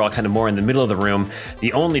 You guys are all kind of more in the middle of the room.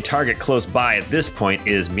 The only target close by at this point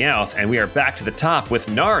is Meowth, and we are back to the top with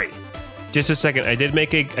Nari. Just a second. I did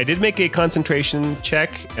make a concentration check,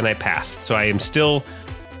 and I passed. So I am still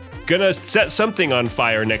gonna set something on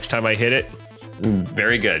fire next time I hit it.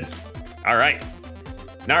 Very good. All right,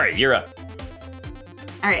 Nari, you're up.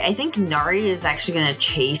 All right, I think Nari is actually going to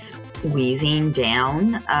chase Wheezing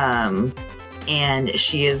down and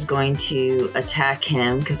she is going to attack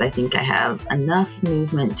him because I think I have enough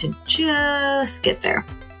movement to just get there.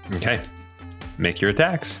 Okay. Make your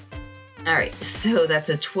attacks. All right, so that's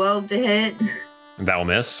a 12 to hit. That will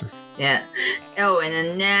miss. Yeah. Oh, and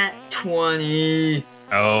a nat 20.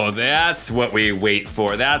 Oh, that's what we wait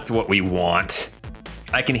for. That's what we want.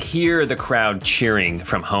 I can hear the crowd cheering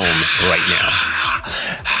from home right now.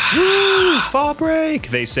 Woo! Fall break,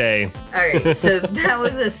 they say. All right, so that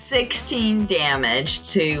was a 16 damage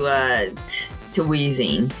to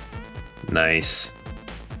Wheezing. Nice.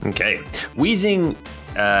 Okay. Wheezing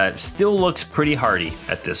still looks pretty hardy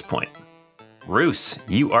at this point. Roos,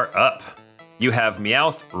 you are up. You have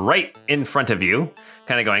Meowth right in front of you,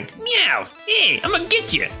 kind of going, Meowth, hey, I'm gonna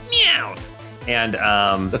get you, Meowth. And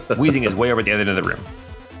Wheezing is way over at the other end of the room.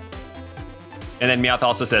 And then Meowth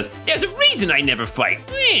also says, there's a reason I never fight.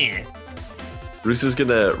 Roos is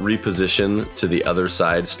gonna reposition to the other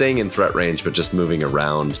side, staying in threat range, but just moving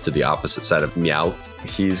around to the opposite side of Meowth.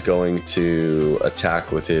 He's going to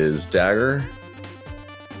attack with his dagger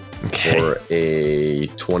for a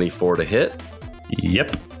 24 to hit.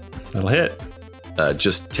 Yep, that'll hit.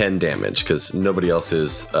 Just 10 damage, because nobody else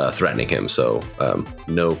is threatening him, so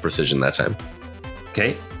no precision that time.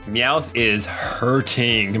 Okay. Meowth is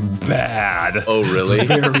hurting bad. Oh, really?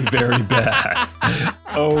 Very, very bad.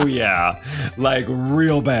 Oh, yeah. Like,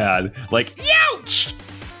 real bad. Like, ouch!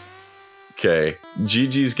 Okay.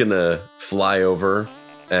 Gigi's gonna fly over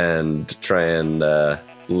and try and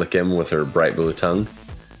lick him with her bright blue tongue.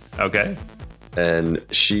 Okay. And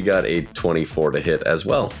she got a 24 to hit as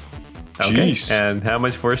well. Okay. Jeez. And how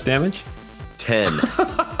much force damage? 10.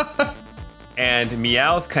 And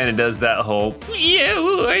Meowth kind of does that whole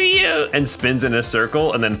and spins in a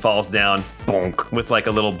circle and then falls down, bonk, with like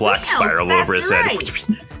a little black Meowth, spiral over his head. right.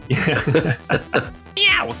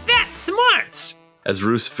 Meowth, that's smarts. As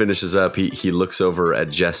Roos finishes up, he looks over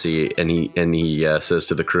at Jesse and he says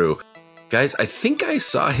to the crew, guys, I think I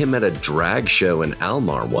saw him at a drag show in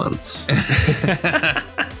Almar once.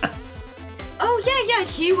 Oh, yeah,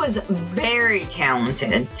 he was very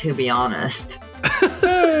talented, to be honest.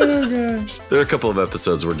 There are a couple of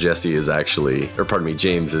episodes where Jesse is actually, or pardon me,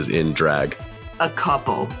 James is in drag. A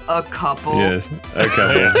couple. Yes, a couple,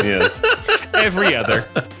 yes. Every other.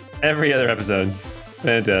 Every other episode.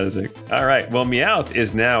 Fantastic. All right, well, Meowth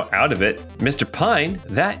is now out of it. Mr. Pine,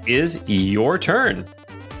 that is your turn.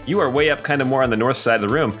 You are way up kind of more on the north side of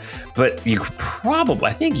the room, but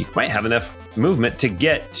I think you might have enough movement to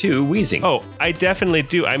get to Wheezing. Oh, I definitely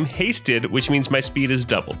do. I'm hasted, which means my speed is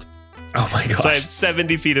doubled. Oh my gosh. So I have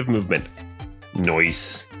 70 feet of movement.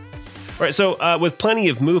 Nice. All right, so with plenty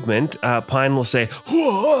of movement, Pine will say,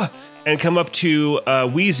 whoa, and come up to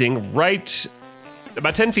Wheezing right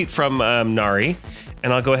about 10 feet from Nari,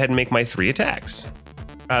 and I'll go ahead and make my 3 attacks.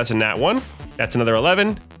 That's a nat 1, that's another 11,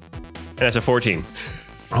 and that's a 14.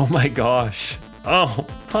 Oh my gosh. Oh,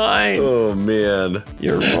 Pine. Oh, man.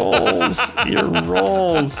 Your rolls. Your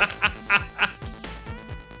rolls.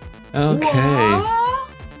 Okay.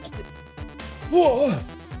 Whoa.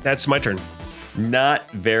 That's my turn. Not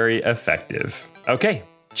very effective. Okay.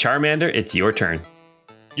 Charmander, it's your turn.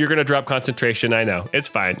 You're going to drop concentration, I know. It's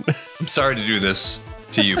fine. I'm sorry to do this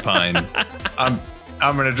to you, Pine.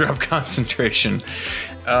 I'm gonna drop concentration.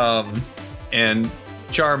 And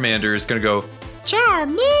Charmander is gonna go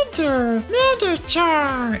Charmander,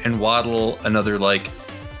 Char, and waddle another like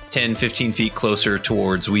 10, 15 feet closer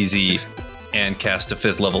towards Wheezy and cast a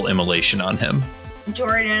 5th level immolation on him.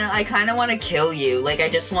 Jordan, I kind of want to kill you. Like, I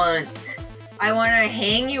want to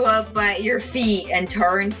hang you up by your feet and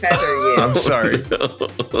tar and feather you. I'm sorry.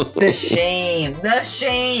 The shame.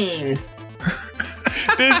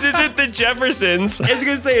 This isn't the Jeffersons. I was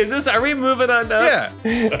gonna say, are we moving on up? Yeah.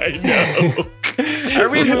 I know. Are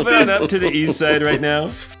we moving on up to the east side right now?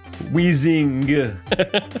 Wheezing.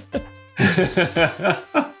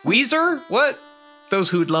 Weezer? What? Those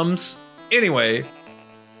hoodlums. Anyway,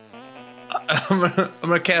 I'm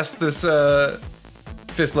gonna cast this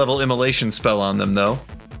 5th level immolation spell on them, though.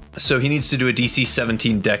 So he needs to do a DC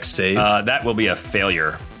 17 Dex save. That will be a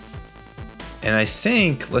failure. And I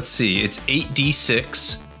think, let's see, it's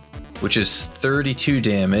 8d6, which is 32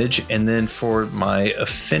 damage. And then for my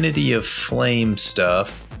Affinity of Flame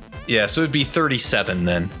stuff, yeah, so it'd be 37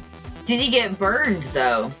 then. Did he get burned,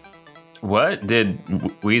 though? What? Did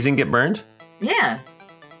Wheezing get burned? Yeah.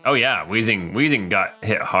 Oh yeah, Wheezing got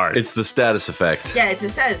hit hard. It's the status effect. Yeah, it's a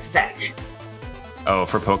status effect. Oh,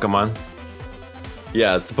 for Pokemon?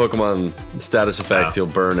 Yeah, it's the Pokemon status effect. Oh. He'll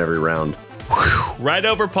burn every round. Right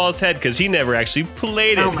over Paul's head because he never actually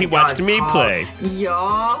played it. Oh my He watched God, me Paul. play.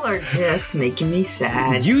 Y'all are just making me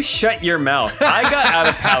sad. You shut your mouth. I got out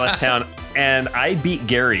of Pallet Town and I beat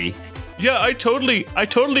Gary. Yeah, I totally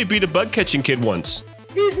beat a bug catching kid once.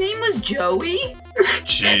 His name was Joey?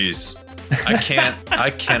 Jeez.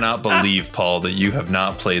 I cannot believe, Paul, that you have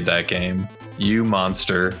not played that game. You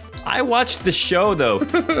monster. I watched the show, though.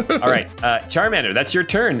 All right, Charmander, that's your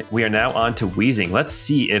turn. We are now on to Weezing. Let's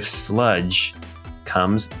see if Sludge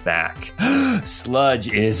comes back.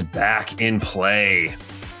 Sludge is back in play.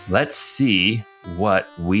 Let's see what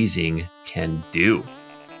Weezing can do.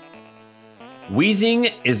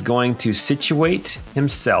 Weezing is going to situate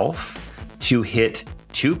himself to hit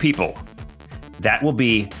 2 people. That will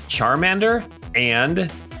be Charmander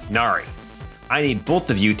and Nari. I need both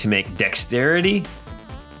of you to make dexterity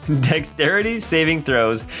saving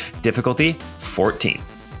throws, difficulty 14.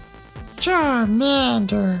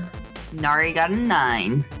 Charmander. Nari got a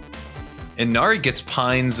 9. And Nari gets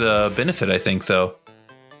Pine's benefit, I think, though.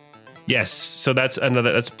 Yes, so that's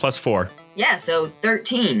plus 4. Yeah, so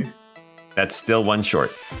 13. That's still 1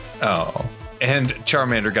 short. Oh. And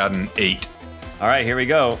Charmander got an 8. All right, here we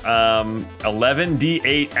go.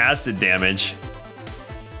 11d8 acid damage.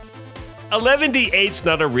 11d8's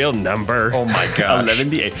not a real number. Oh my gosh.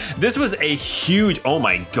 11d8. This was a huge, oh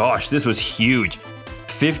my gosh, this was huge.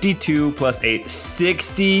 52 plus 8,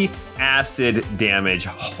 60 acid damage.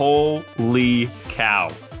 Holy cow.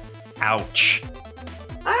 Ouch.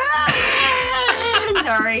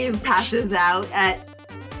 Nari passes out at...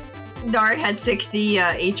 Nari had 60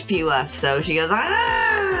 HP left, so she goes,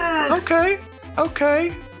 ah! Okay.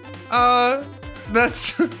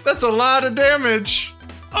 That's a lot of damage.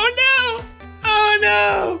 Oh no! Oh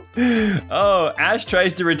no! Oh, Ash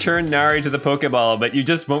tries to return Nari to the Pokeball, but you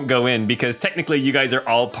just won't go in because technically you guys are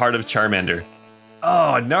all part of Charmander.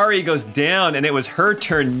 Oh, Nari goes down and it was her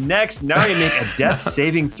turn next. Nari make a death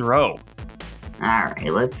saving throw.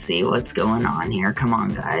 Alright, let's see what's going on here. Come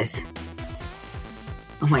on, guys.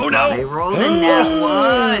 Oh my god, no. I rolled a nat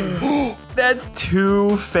 1! That's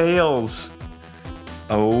 2 fails.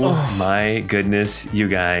 Oh my goodness, you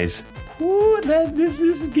guys. Ooh, this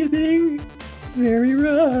is getting very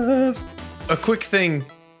rough. A quick thing.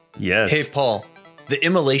 Yes. Hey, Paul. The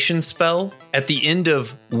immolation spell at the end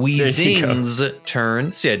of you go. Weezing's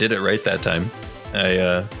turn. See, I did it right that time.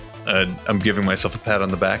 I'm giving myself a pat on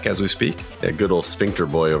the back as we speak. Yeah, good old sphincter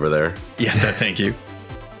boy over there. Yeah, thank you.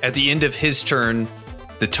 At the end of his turn,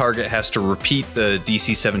 the target has to repeat the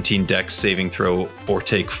DC 17 Dex saving throw or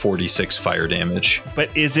take 46 fire damage.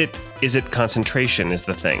 But is it concentration is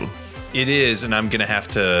the thing? It is, and I'm gonna have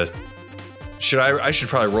to. I should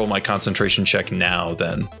probably roll my concentration check now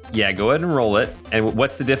then. Yeah, go ahead and roll it. And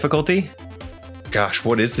what's the difficulty? Gosh,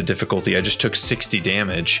 what is the difficulty? I just took 60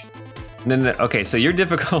 damage. No. Okay, so your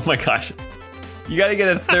difficult. Oh my gosh. You got to get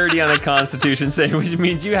a 30 on a Constitution save, which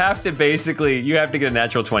means you have to get a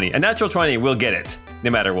natural 20. A natural 20 will get it, no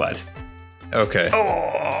matter what. Okay.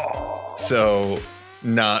 Oh. So,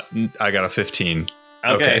 I got a 15.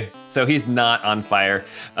 Okay. So he's not on fire.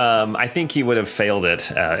 I think he would have failed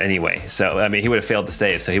it anyway. So, I mean, he would have failed the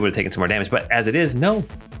save, so he would have taken some more damage. But as it is, no,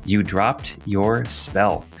 you dropped your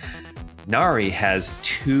spell. Nari has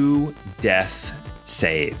 2 death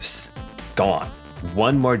saves. Gone.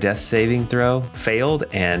 1 more death saving throw failed,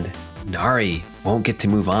 and Nari won't get to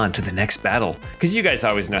move on to the next battle. Because you guys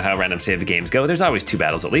always know how random save games go. There's always 2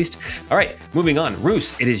 battles at least. All right, moving on.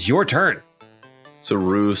 Roos, it is your turn. So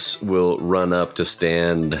Roos will run up to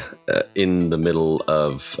stand in the middle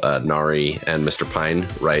of Nari and Mr. Pine,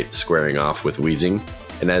 right, squaring off with Weezing.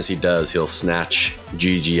 And as he does, he'll snatch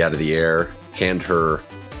Gigi out of the air, hand her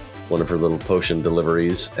one of her little potion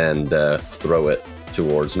deliveries, and throw it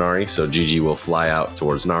towards Nari. So Gigi will fly out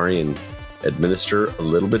towards Nari and administer a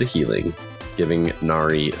little bit of healing, giving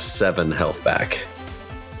Nari 7 health back.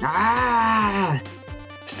 Ah!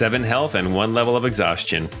 7 health and 1 level of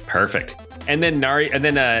exhaustion. Perfect. And then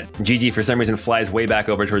Gigi for some reason flies way back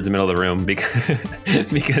over towards the middle of the room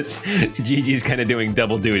because Gigi's kind of doing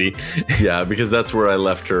double duty. Yeah, because that's where I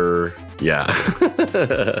left her. Yeah.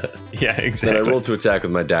 Yeah, exactly. Then I rolled to attack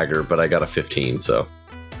with my dagger, but I got a 15, so.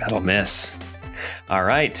 That'll miss. All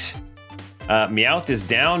right. Meowth is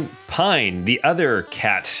down. Pine, the other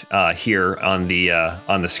cat here on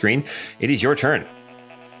the screen. It is your turn.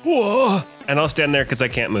 Whoa! And I'll stand there because I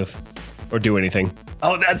can't move or do anything.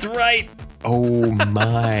 Oh, that's right. Oh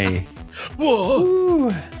my. Whoa! Ooh.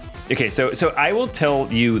 Okay, so I will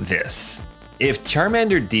tell you this. If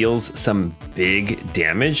Charmander deals some big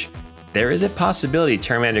damage, there is a possibility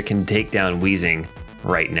Charmander can take down Weezing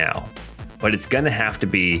right now. But it's going to have to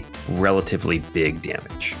be relatively big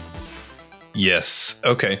damage. Yes.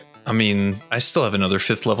 Okay. I mean, I still have another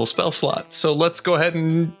 5th level spell slot, so let's go ahead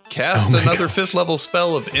and cast another 5th level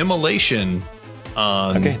spell of Immolation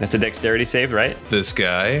on Okay, that's a dexterity save, right? this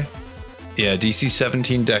guy. Yeah, DC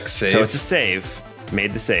 17 dex save. So it's a save.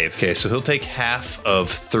 Made the save. Okay, so he'll take half of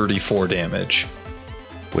 34 damage.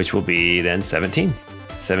 Which will be then 17.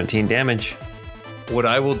 17 damage. What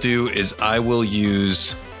I will do is I will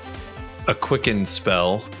use a quicken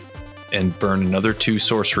spell and burn another 2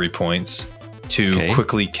 sorcery points to Okay.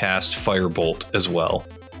 quickly cast Firebolt as well.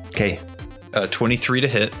 Okay, 23 to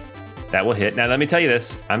hit. that will hit. Now, let me tell you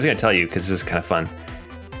this. I'm just going to tell you because this is kind of fun.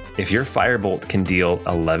 If your firebolt can deal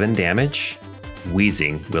 11 damage,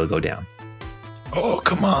 wheezing will go down. Oh,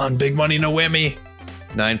 come on, big money, no whammy.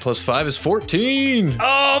 9 plus 5 is 14.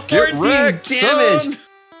 Oh, Get 14 wrecked, damage! son.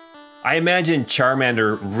 I imagine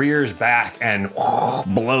Charmander rears back and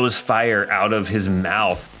blows fire out of his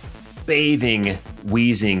mouth, bathing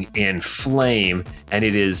Wheezing in flame, and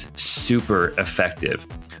it is super effective.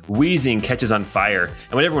 Wheezing catches on fire,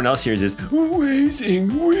 and what everyone else hears is Wheezing.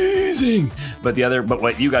 But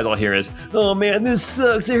what you guys all hear is, oh man, this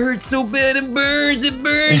sucks. It hurts so bad. It burns,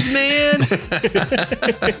 man.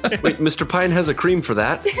 Wait, Mr. Pine has a cream for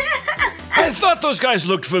that. I thought those guys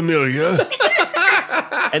looked familiar.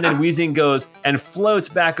 And then Wheezing goes and floats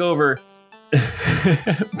back over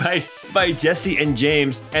by Jesse and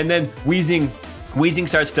James, and then Wheezing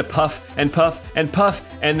starts to puff and puff and puff,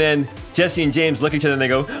 and then Jesse and James look at each other and they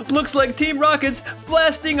go, looks like Team Rocket's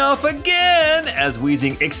blasting off again, as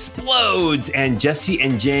Wheezing explodes and Jesse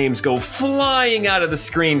and James go flying out of the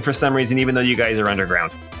screen for some reason, even though you guys are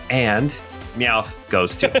underground. And Meowth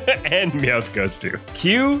goes too. And Meowth goes too.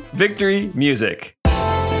 Cue victory music.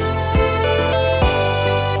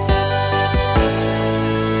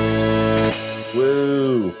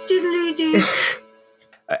 Woo. Doodaloo-doo.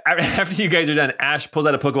 After you guys are done, Ash pulls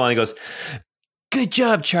out a Pokemon and he goes, good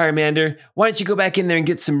job, Charmander. Why don't you go back in there and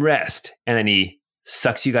get some rest? And then he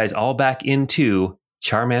sucks you guys all back into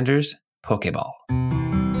Charmander's Pokeball.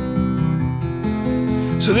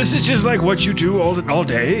 So this is just like what you do all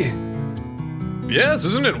day? Yes,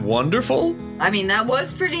 isn't it wonderful? I mean, that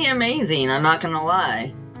was pretty amazing, I'm not gonna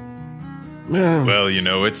lie. Well, you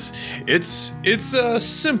know, it's a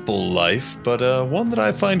simple life, but one that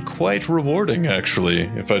I find quite rewarding, actually,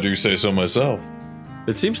 if I do say so myself.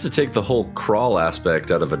 It seems to take the whole crawl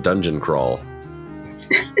aspect out of a dungeon crawl.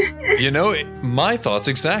 You know, my thoughts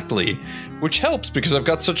exactly, which helps because I've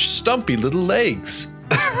got such stumpy little legs.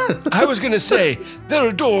 I was going to say, they're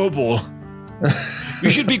adorable. You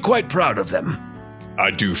should be quite proud of them. I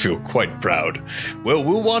do feel quite proud. Well,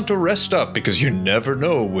 we'll want to rest up because you never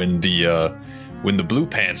know when the blue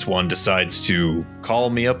pants one decides to call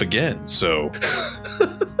me up again. So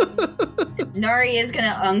Nari is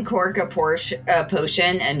gonna uncork a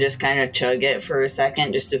potion and just kind of chug it for a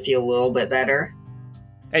second just to feel a little bit better.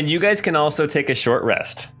 And you guys can also take a short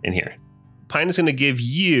rest in here. Pine is going to give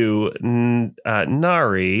you,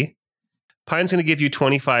 Nari, Pine's going to give you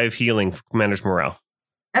 25 healing for Commander's morale.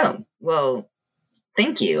 Oh, well,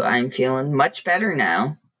 thank you. I'm feeling much better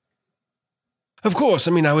now. Of course,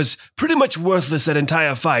 I mean, I was pretty much worthless that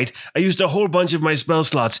entire fight. I used a whole bunch of my spell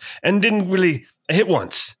slots and didn't really hit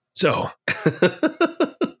once. So,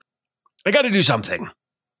 I got to do something.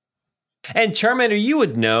 And Charmander, you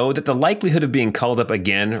would know that the likelihood of being called up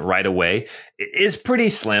again right away is pretty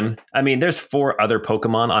slim. I mean, there's 4 other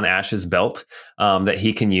Pokemon on Ash's belt that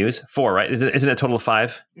he can use. 4, right? Isn't it a total of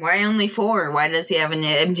 5? Why only 4? Why does he have an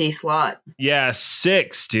empty slot? Yeah,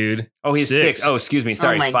 6, dude. Oh, he's 6. Oh, excuse me.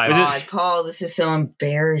 Sorry, oh my 5. God, Paul, this is so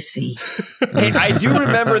embarrassing. Hey, I do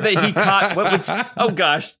remember that he caught oh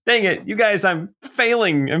gosh, dang it. You guys, I'm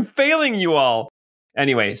failing you all.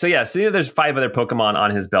 Anyway, so there's 5 other Pokemon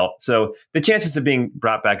on his belt. So the chances of being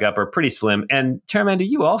brought back up are pretty slim. And Charmander,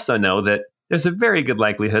 you also know that there's a very good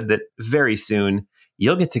likelihood that very soon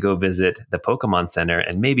you'll get to go visit the Pokemon Center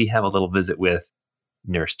and maybe have a little visit with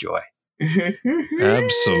Nurse Joy.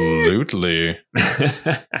 absolutely.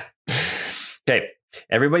 Okay,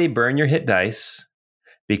 everybody burn your hit dice,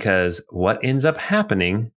 because what ends up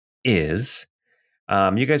happening is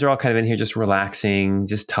you guys are all kind of in here just relaxing,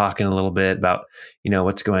 just talking a little bit about,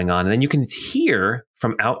 what's going on. And then you can hear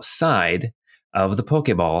from outside of the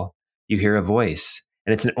Pokeball, you hear a voice,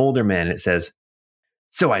 and it's an older man. And it says,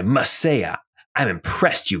 so I must say, I'm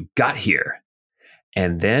impressed you got here.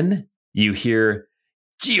 And then you hear,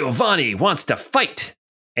 Giovanni wants to fight.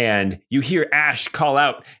 And you hear Ash call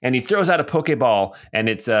out, and he throws out a Pokeball, and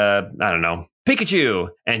it's, Pikachu.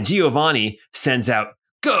 And Giovanni sends out,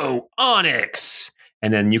 go Onyx.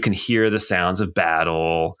 And then you can hear the sounds of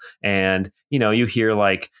battle, and you hear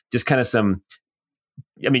like just kind of some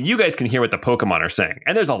I mean, you guys can hear what the Pokemon are saying,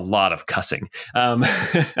 and there's a lot of cussing.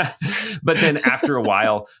 But then after a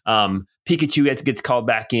while, Pikachu gets called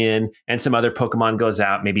back in, and some other Pokemon goes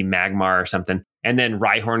out, maybe Magmar or something. And then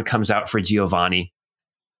Rhyhorn comes out for Giovanni.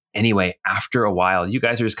 Anyway, after a while, you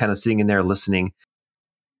guys are just kind of sitting in there listening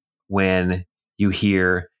when you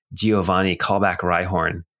hear Giovanni call back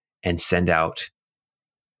Rhyhorn and send out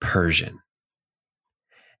Persian.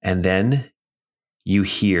 And then you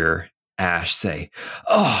hear Ash say,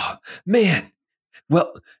 "Oh, man.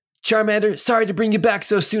 Well, Charmander, sorry to bring you back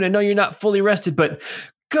so soon. I know you're not fully rested, but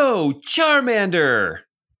go, Charmander!"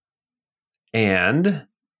 And...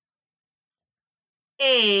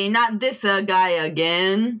 Hey, not this guy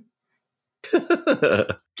again.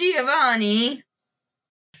 Giovanni.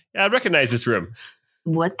 Yeah, I recognize this room.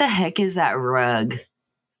 What the heck is that rug?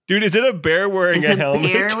 Dude, is it a bear wearing It's a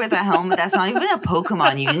helmet? bear with a helmet. That's not even a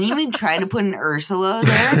Pokemon. You didn't even try to put an Ursula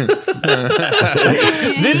there.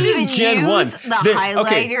 This is Gen 1. The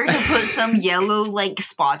highlighter to put some yellow like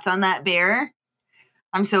spots on that bear.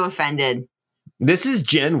 I'm so offended. This is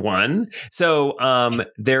Gen 1. So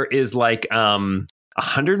there is like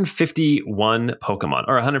 151 Pokemon,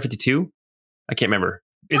 or 152? I can't remember.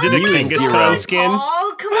 Is it a Kangaskhan skin?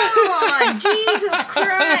 Oh, come on. Jesus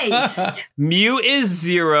Christ. Mew is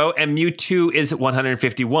 0 and Mewtwo is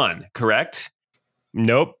 151, correct?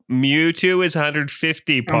 Nope. Mewtwo is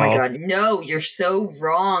 150, Paul. Oh my god, no, you're so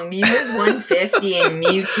wrong. Mew is 150 and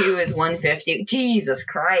Mewtwo is 150. Jesus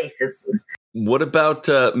Christ. What about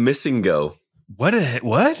Missing Go? What? Missing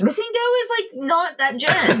Go is like not that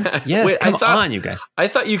gen. Yes, Wait, come on, you guys. I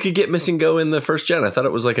thought you could get Missing Go in the first gen. I thought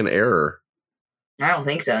it was like an error. I don't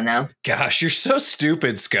think so, no. Gosh, you're so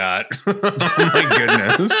stupid, Scott. Oh my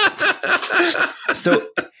goodness. So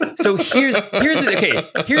here's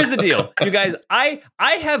the deal. You guys, I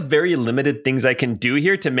have very limited things I can do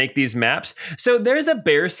here to make these maps. So there's a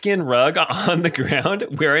bearskin rug on the ground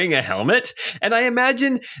wearing a helmet, and I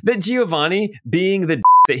imagine that Giovanni, being the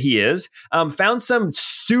that he is, found some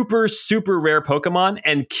super rare Pokemon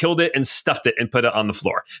and killed it and stuffed it and put it on the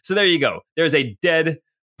floor. So there you go. There's a dead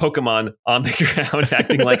Pokemon on the ground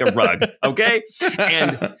acting like a rug, okay?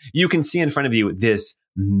 And you can see in front of you this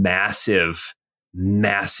massive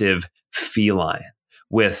feline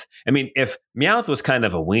with, I mean, if Meowth was kind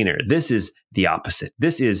of a wiener, this is the opposite.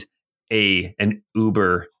 This is an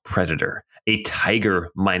uber predator, a tiger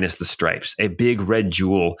minus the stripes, a big red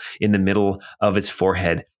jewel in the middle of its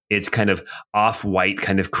forehead. It's kind of off-white,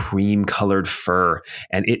 kind of cream-colored fur,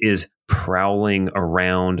 and it is prowling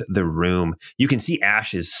around the room. You can see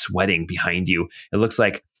Ash is sweating behind you. It looks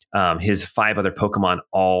like his 5 other Pokemon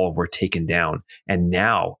all were taken down, and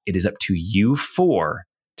now it is up to you 4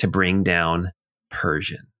 to bring down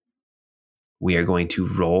Persian. We are going to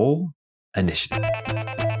roll initiative.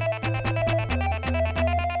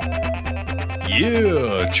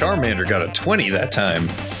 Yeah, Charmander got a 20 that time.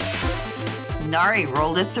 Nari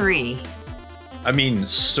rolled a 3. I mean,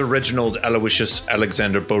 Sir Reginald Aloysius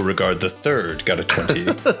Alexander Beauregard III got a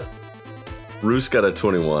 20. Roos got a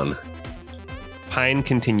 21. Pine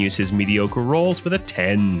continues his mediocre rolls with a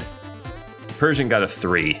 10. Persian got a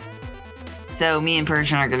 3. So me and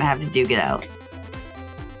Persian are going to have to duke it out.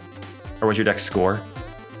 Or what's your dex score?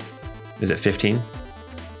 Is it 15?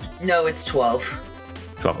 No, it's 12.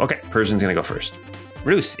 12. Okay, Persian's going to go first.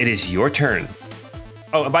 Roos, it is your turn.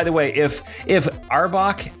 Oh, and by the way, if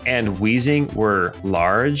Arbok and Weezing were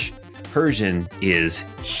large, Persian is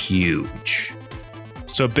huge.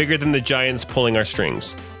 So bigger than the giants pulling our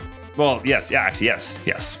strings. Well, yes, yeah, actually,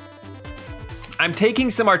 yes. I'm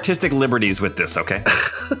taking some artistic liberties with this, okay?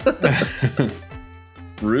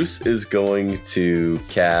 Roos is going to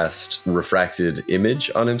cast Refracted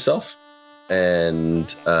Image on himself.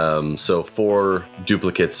 And so 4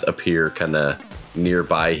 duplicates appear kind of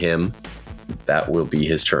nearby him. That will be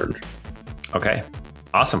his turn. Okay,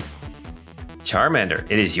 awesome. Charmander,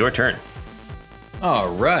 it is your turn.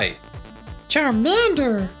 All right.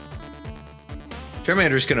 Charmander.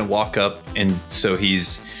 Charmander's going to walk up, and so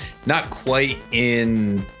he's not quite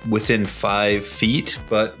within 5 feet,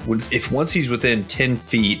 but once he's within 10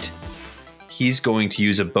 feet, he's going to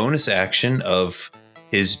use a bonus action of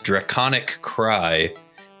his Draconic Cry,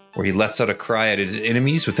 where he lets out a cry at his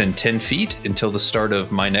enemies within 10 feet until the start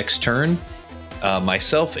of my next turn.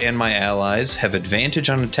 Myself and my allies have advantage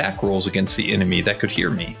on attack rolls against the enemy that could hear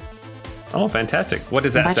me. Oh, fantastic. What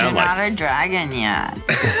does that But sound you're like? not a dragon yet.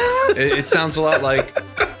 It sounds a lot like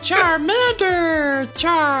Charmander.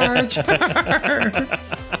 Charge.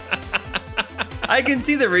 I can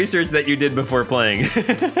see the research that you did before playing.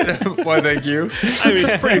 Why, thank you. I mean,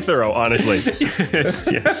 it's pretty thorough, honestly.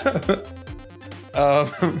 yes.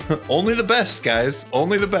 Only the best, guys.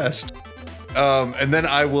 Only the best. And then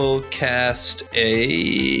I will cast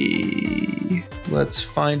a... Let's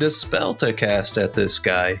find a spell to cast at this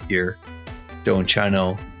guy here. Don't you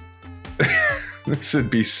know? This would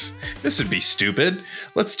be stupid.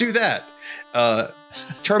 Let's do that.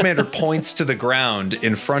 Charmander points to the ground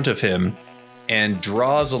in front of him and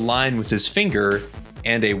draws a line with his finger,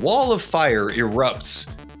 and a wall of fire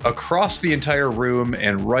erupts across the entire room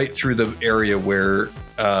and right through the area where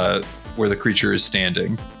the creature is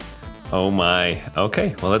standing. Oh my.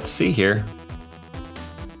 Okay, well, let's see here.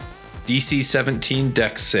 DC 17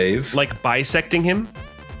 Dex save. Like bisecting him?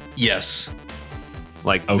 Yes.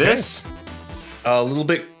 Like Okay. this? A little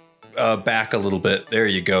bit back a little bit. There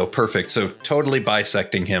you go. Perfect. So totally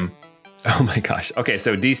bisecting him. Oh my gosh. Okay,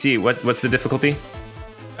 so DC, what's the difficulty?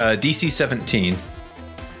 DC 17.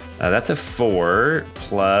 That's a 4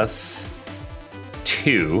 plus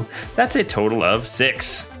 2. That's a total of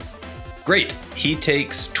 6. Great. He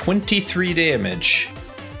takes 23 damage.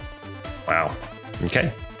 Wow.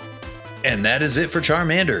 Okay. And that is it for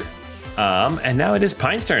Charmander. And now it is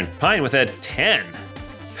Pine's turn. Pine with a 10.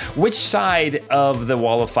 Which side of the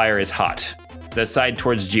wall of fire is hot? The side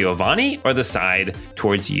towards Giovanni or the side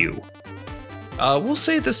towards you? We'll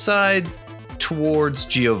say the side towards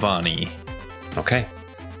Giovanni. Okay.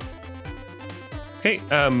 Okay,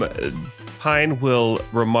 Pine will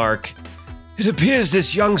remark, "It appears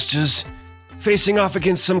this youngster's facing off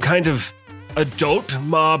against some kind of adult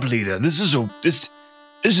mob leader. This is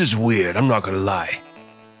weird, I'm not gonna lie.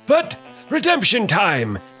 But redemption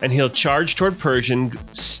time!" And he'll charge toward Persian,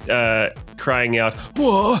 crying out,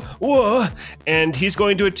 "Whoa, whoa!" And he's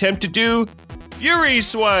going to attempt to do Fury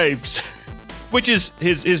Swipes, which is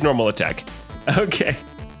his normal attack. Okay.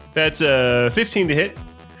 That's a 15 to hit.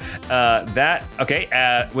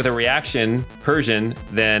 With a reaction, Persian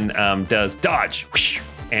then does dodge whoosh,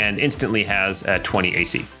 and instantly has a 20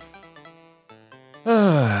 AC.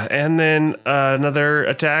 And then another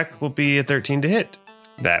attack will be a 13 to hit.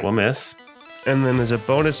 That will miss. And then as a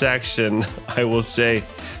bonus action, I will say,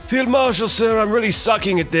 "Field Marshal, sir, I'm really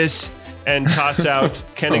sucking at this," and toss out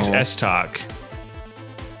Koenig's S-Talk.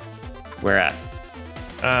 Where at?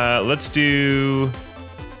 Let's do,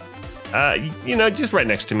 just right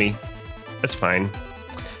next to me. That's fine.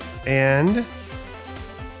 And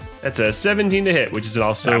that's a 17 to hit, which is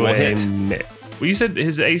also That will a hit. miss. Well, you said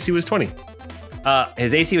his AC was 20.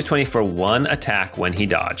 His AC was 20 for one attack when he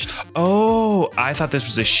dodged. Oh, I thought this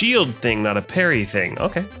was a shield thing, not a parry thing.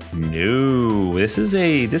 Okay. No, this just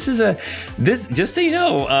so you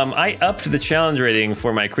know, I upped the challenge rating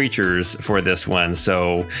for my creatures for this one,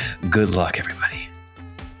 so good luck, everybody.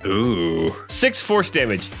 Ooh. 6 force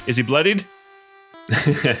damage. Is he bloodied?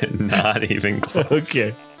 Not even close.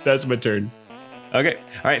 Okay, that's my turn. Okay.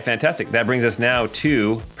 All right. Fantastic. That brings us now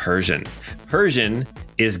to Persian. Persian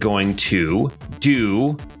is going to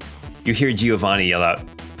do. You hear Giovanni yell out,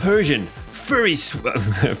 "Persian, furry,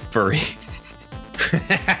 furry."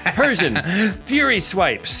 Persian, fury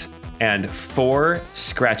swipes, and 4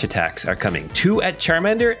 scratch attacks are coming. 2 at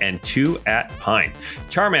Charmander and 2 at Pine.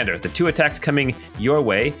 Charmander, the 2 attacks coming your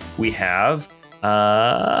way. We have.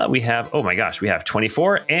 Oh my gosh, we have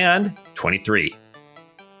 24 and 23.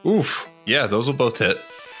 Oof. Yeah, those will both hit.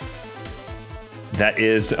 That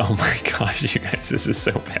is, oh my gosh, you guys, this is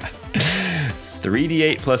so bad.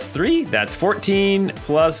 3d8 plus 3, that's 14,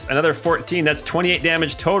 plus another 14, that's 28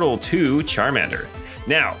 damage total to Charmander.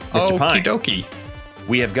 Now, Mr. Pine, Okie dokie.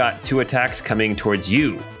 we have got 2 attacks coming towards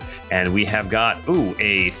you, and we have got,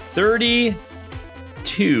 a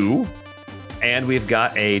 32, and we've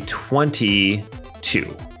got a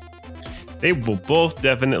 22. They will both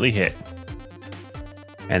definitely hit.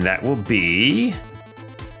 And that will be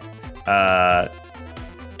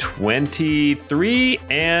 23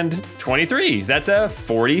 and 23. That's a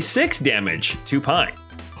 46 damage to Pine.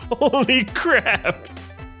 Holy crap.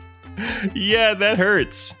 Yeah, that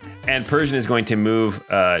hurts. And Persian is going to move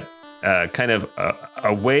away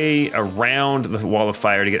around the wall of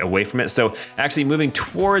fire to get away from it. So actually moving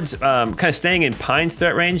towards, kind of staying in Pine's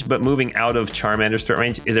threat range, but moving out of Charmander's threat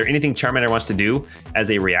range. Is there anything Charmander wants to do as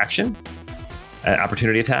a reaction? An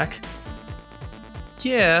opportunity attack?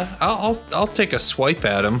 Yeah, I'll take a swipe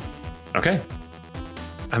at him. Okay.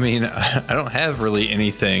 I mean, I don't have really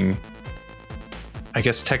anything. I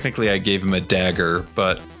guess technically I gave him a dagger,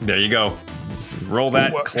 but There you go. Just roll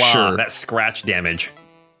that claw, sure. that scratch damage.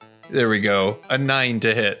 there we go. A 9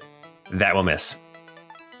 to hit. That will miss.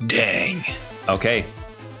 Dang. Okay.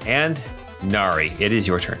 And Nari, it is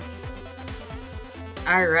your turn.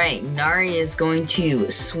 All right, Nari is going to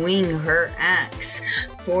swing her axe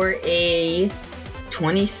for a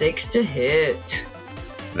 26 to hit.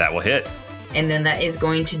 That will hit. And then that is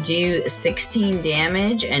going to do 16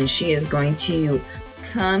 damage, and she is going to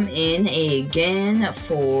come in again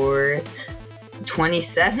for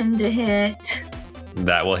 27 to hit.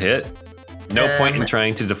 That will hit. No point in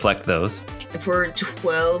trying to deflect those. For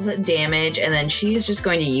 12 damage, and then she is just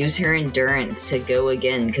going to use her endurance to go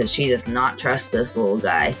again because she does not trust this little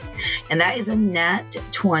guy. And that is a nat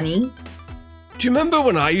 20. Do you remember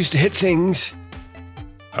when I used to hit things?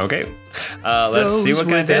 Okay. Let's see what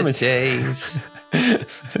kind of damage. Days.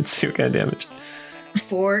 Let's see what kind of damage.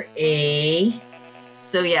 For a...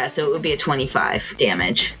 So it would be a 25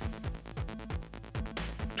 damage.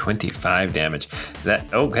 25 damage.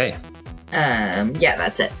 Okay. Yeah,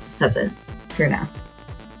 that's it. That's it for now.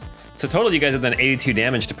 So total, you guys have done 82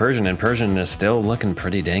 damage to Persian, and Persian is still looking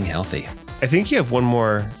pretty dang healthy. I think you have one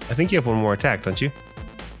more attack, don't you?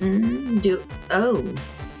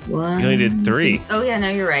 One. You only did 3. Oh yeah, no,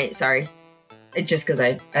 you're right. Sorry. It's just because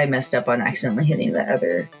I messed up on accidentally hitting the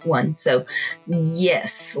other one. So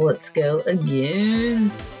yes, let's go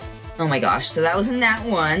again. Oh my gosh. So that was in that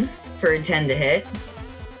one for a 10 to hit.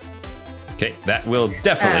 Okay, that will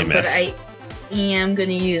definitely miss. But I am going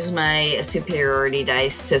to use my superiority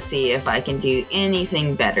dice to see if I can do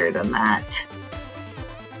anything better than that.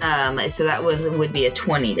 So that would be a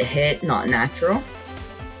 20 to hit, not natural.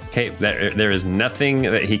 Okay, there is nothing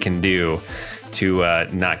that he can do to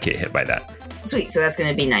not get hit by that. Sweet, so that's going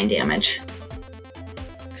to be 9 damage.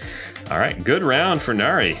 All right, good round for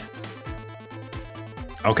Nari.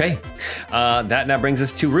 Okay, that now brings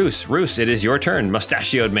us to Roos. Roos, it is your turn,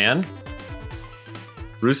 mustachioed man.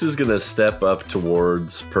 Roos is gonna step up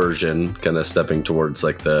towards Persian, kind of stepping towards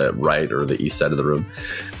like the right or the east side of the room,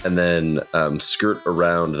 and then skirt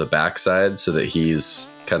around the backside so that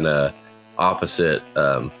he's kind of opposite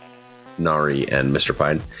Nari and Mr.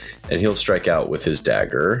 Pine, and he'll strike out with his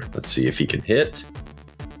dagger. Let's see if he can hit.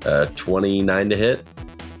 29 to hit.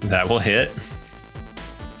 That will hit.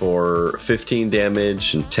 For 15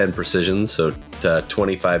 damage and 10 precision, so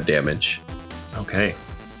 25 damage. Okay.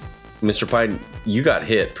 Mr. Pine, you got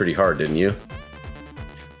hit pretty hard, didn't you?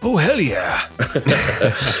 Oh, hell yeah.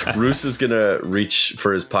 Roos is going to reach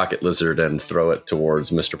for his pocket lizard and throw it towards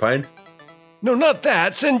Mr. Pine. No, not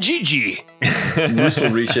that. Send Gigi. Roos will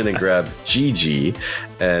reach in and grab Gigi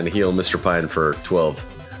and heal Mr. Pine for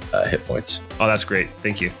 12 hit points. Oh, that's great.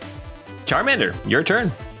 Thank you. Charmander, your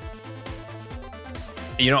turn.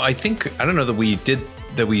 You know, I don't know that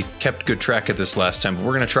we kept good track of this last time, but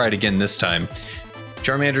we're going to try it again this time.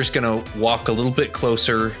 Charmander's going to walk a little bit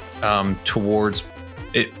closer towards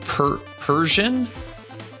it. Persian?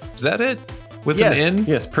 Is that it? With an N?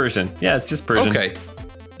 Yes, Persian. Yeah, it's just Persian. Okay.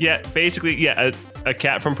 Yeah, basically, yeah, a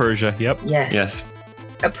cat from Persia. Yep. Yes.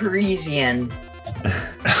 A Parisian.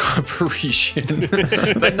 Parisian.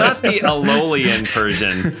 But not the Alolian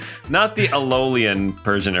Persian. Not the Alolian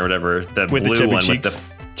Persian or whatever. The with blue the one cheeks. with the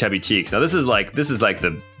chubby cheeks. Now this is like the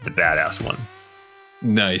badass one.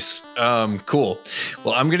 Nice. Cool.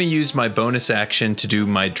 Well, I'm going to use my bonus action to do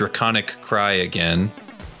my Draconic Cry again.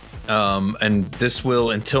 And this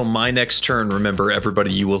will, until my next turn, remember,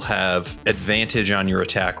 everybody, you will have advantage on your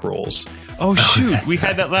attack rolls. Oh, shoot. We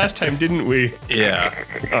had that last time, didn't we?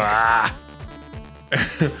 Yeah.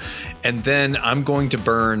 And then I'm going to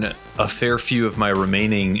burn a fair few of my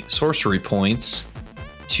remaining sorcery points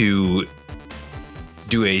to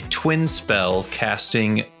do a twin spell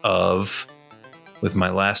casting of, with my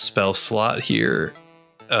last spell slot here,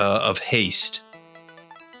 of haste.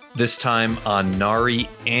 This time on Nari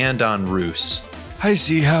and on Roos. I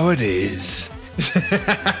see how it is.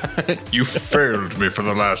 You failed me for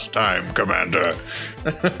the last time, Commander.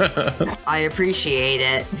 I appreciate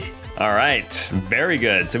it. All right, very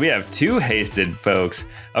good. So we have 2 hasted folks.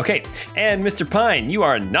 Okay, and Mr. Pine, you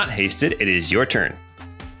are not hasted. It is your turn.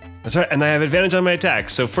 That's right, and I have advantage on my attack.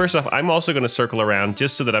 So first off, I'm also going to circle around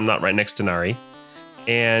just so that I'm not right next to Nari.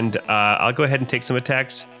 And I'll go ahead and take some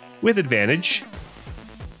attacks with advantage.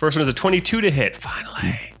 First one is a 22 to hit,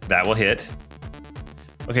 finally. That will hit.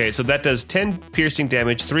 Okay, so that does 10 piercing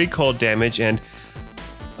damage, 3 cold damage, and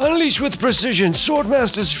Unleash with Precision,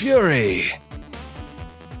 Swordmaster's Fury.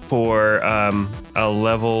 For a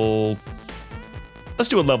level... Let's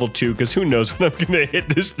do a level 2, because who knows when I'm going to hit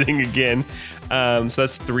this thing again. So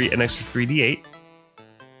that's an extra 3d8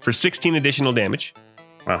 for 16 additional damage.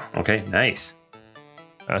 Wow, okay, nice.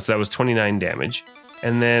 So that was 29 damage.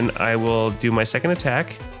 And then I will do my second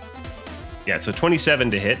attack. Yeah, so 27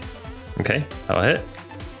 to hit. Okay, that'll hit.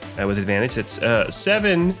 With advantage, it's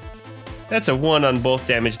 7. That's a 1 on both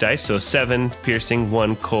damage dice, so 7 piercing,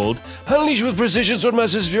 1 cold. Unleash with Precision,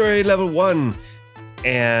 Swordmaster's Fury, level 1.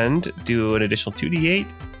 and do an additional 2d8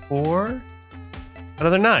 for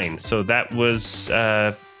another 9. So that was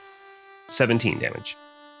 17 damage.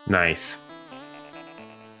 Nice.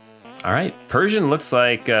 All right. Persian looks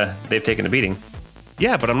like they've taken a beating.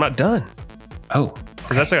 Yeah, but I'm not done. Oh.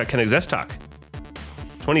 Because that's like a kind of Zest talk.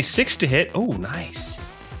 26 to hit. Oh, nice.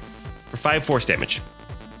 For 5 force damage.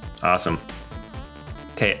 Awesome.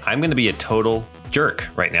 Okay, I'm going to be a total jerk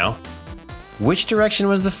right now. Which direction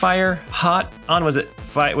was the fire hot on? Was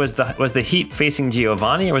the heat facing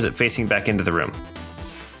Giovanni, or was it facing back into the room?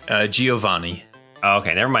 Giovanni. Oh,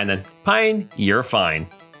 okay, never mind then. Pine, you're fine.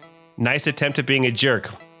 Nice attempt at being a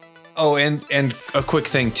jerk. Oh, and a quick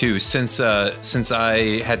thing too. Since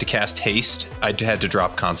I had to cast haste, I had to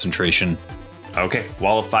drop concentration. Okay,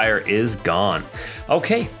 wall of fire is gone.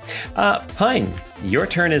 Okay, Pine, your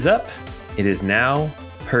turn is up. It is now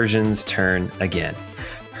Persian's turn again.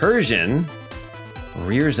 Persian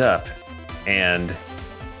rears up, and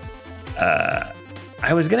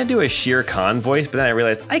I was gonna do a Shere Khan voice, but then I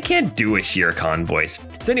realized I can't do a Shere Khan voice.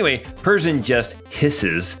 So anyway, Persian just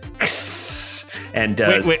hisses and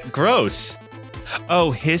does. Wait, gross.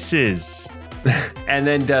 Oh, hisses. And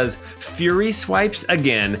then does Fury Swipes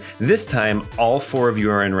again. This time, all 4 of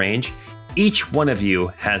you are in range. Each one of you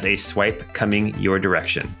has a swipe coming your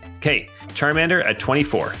direction. Okay, Charmander at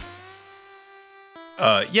 24.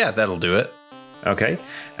 Yeah, that'll do it. Okay,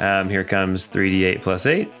 here comes 3d8 plus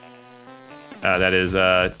 8. That is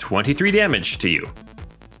 23 damage to you.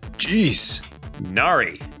 Jeez.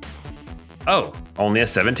 Nari. Oh, only a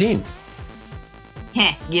 17.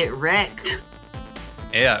 Heh, get wrecked.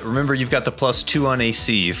 Yeah, remember you've got the +2 on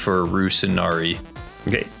AC for Roos and Nari.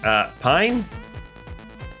 Okay, Pine.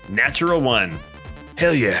 Natural 1.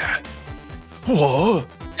 Hell yeah. Whoa.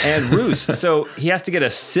 And Roos, so he has to get a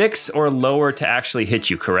 6 or lower to actually hit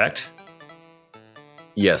you, correct?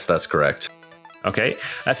 Yes, that's correct. Okay,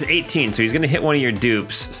 that's an 18, so he's going to hit one of your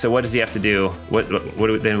dupes. So what does he have to do? What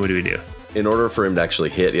do we do? In order for him to actually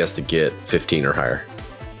hit, he has to get 15 or higher.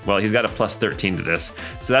 Well, he's got a plus 13 to this,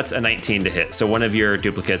 so that's a 19 to hit. So one of your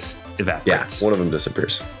duplicates Yeah, evaporates. one of them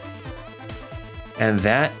disappears. And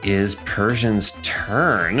that is Persian's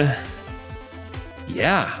turn.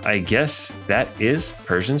 Yeah, I guess that is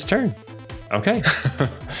Persian's turn. Okay.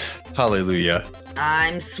 Hallelujah.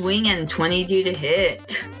 I'm swinging 22 to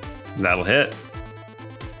hit That'll hit.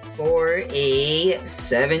 for a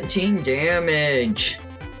 17 damage.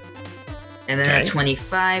 And then Okay. a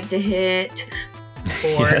 25 to hit for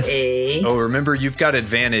Yes. a... Oh, remember you've got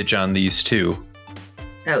advantage on these too.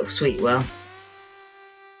 Oh, sweet. Well,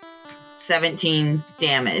 17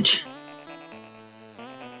 damage.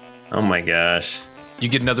 Oh my gosh. You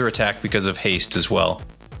get another attack because of haste as well.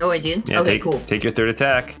 Oh, I do? Yeah, Okay, take, cool. Take your third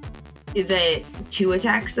attack. Is it 2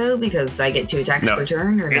 attacks, though? Because I get 2 attacks No. per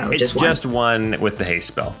turn? Or no, It's just one? just one with the haste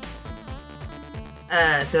spell.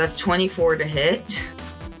 So that's 24 to hit.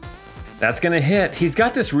 That's going to hit. He's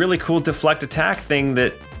got this really cool deflect attack thing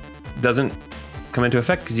that doesn't come into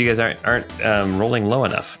effect because you guys aren't rolling low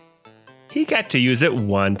enough. He got to use it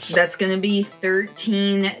once. That's going to be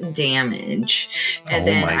 13 damage. And Oh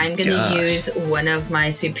then my I'm going to gosh. use one of my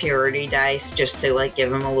superiority dice just to, like,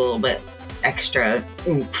 give him a little bit extra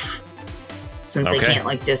oomph. Since I Okay. can't,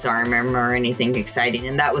 like, disarm him or anything exciting.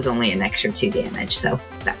 And that was only an extra 2 damage. So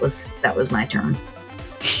that was my turn.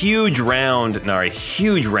 Huge round, Nari.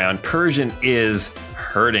 Huge round. Persian is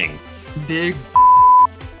hurting. Big.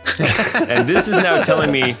 And this is now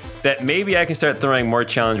telling me that maybe I can start throwing more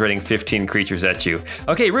challenge rating 15 creatures at you.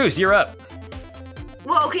 Okay, Roos, you're up.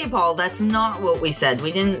 Well, okay, Paul, that's not what we said.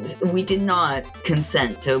 We did not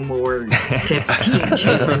consent to more 15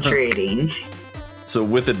 challenge ratings. So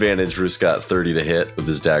with advantage, Roos got 30 to hit with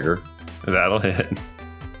his dagger. That'll hit.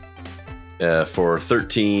 For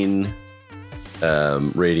 13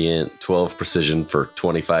 radiant, 12 precision for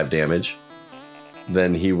 25 damage.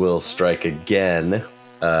 Then he will strike again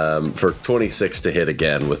for 26 to hit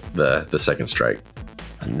again with the second strike.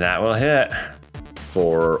 And that will hit.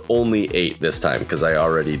 For only 8 this time, because I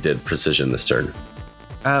already did precision this turn.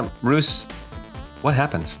 Roos, what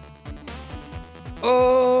happens?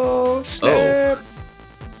 Oh, snap.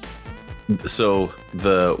 So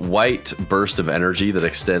the white burst of energy that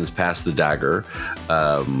extends past the dagger,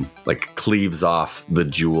 like cleaves off the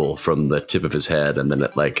jewel from the tip of his head, and then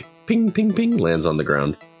it like ping, ping, ping lands on the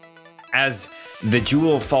ground. As the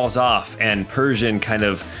jewel falls off and Persian kind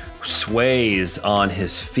of sways on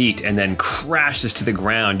his feet and then crashes to the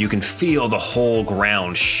ground, you can feel the whole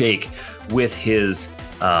ground shake with his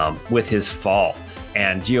fall.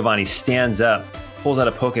 And Giovanni stands up, pulls out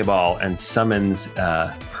a Pokeball, and summons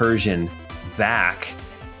Persian back.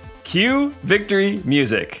 Cue victory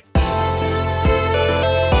music.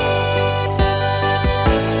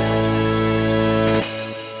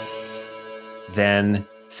 then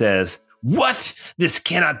says, "What? This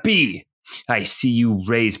cannot be. I see you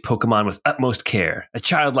raise Pokemon with utmost care. A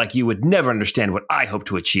child like you would never understand what I hope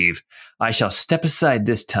to achieve. I shall step aside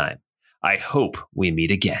this time. I hope we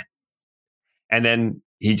meet again." And then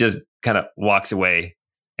he just kind of walks away,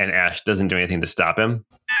 and Ash doesn't do anything to stop him.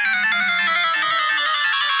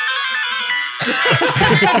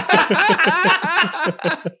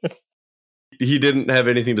 He didn't have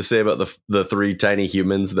anything to say about the 3 tiny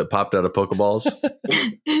humans that popped out of Pokeballs.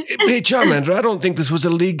 Hey, Charmander, I don't think this was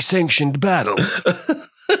a league-sanctioned battle.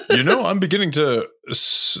 I'm beginning to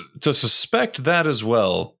suspect that as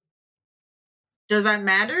well. Does that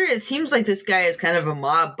matter? It seems like this guy is kind of a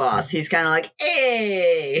mob boss. He's kind of like,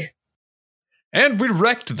 hey. And we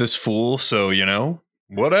wrecked this fool, so,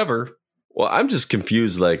 whatever. Well, I'm just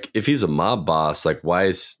confused. Like, if he's a mob boss, like, why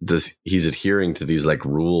he's adhering to these like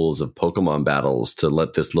rules of Pokemon battles to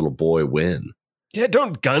let this little boy win? Yeah,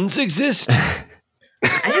 don't guns exist?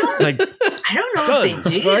 I don't know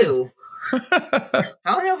guns, if they do. I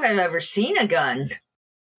don't know if I've ever seen a gun.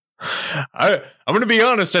 I'm going to be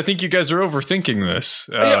honest. I think you guys are overthinking this.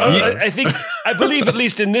 I believe at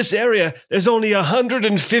least in this area, there's only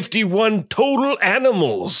 151 total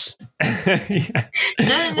animals. No,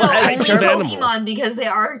 only Pokemon, because they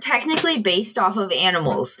are technically based off of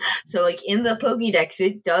animals. So, like, in the Pokédex,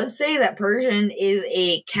 it does say that Persian is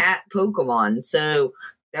a cat Pokemon. So,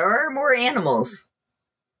 there are more animals.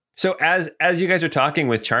 So as you guys are talking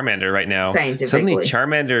with Charmander right now, suddenly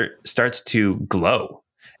Charmander starts to glow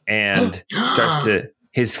and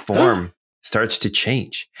his form starts to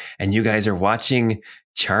change. And you guys are watching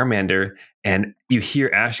Charmander, and you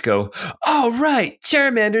hear Ash go, "All right,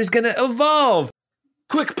 Charmander's gonna evolve.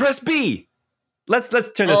 Quick, press B." Let's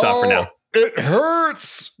turn this off for now. It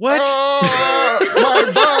hurts. What?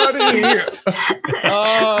 My body.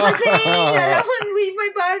 I don't want to leave my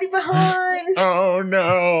body behind. Oh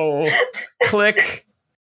no. Click.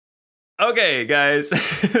 Okay, guys.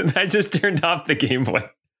 I just turned off the Game Boy.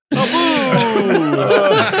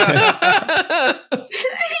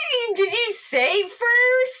 Did you save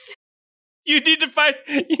first? You need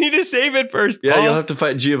to save it first. Yeah, Paul. You'll have to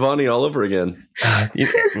fight Giovanni all over again.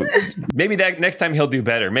 Maybe that next time he'll do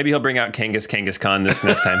better. Maybe he'll bring out Kangaskhan this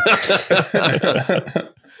next time.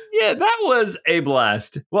 Yeah, that was a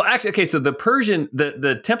blast. Well, actually, okay, so the Persian,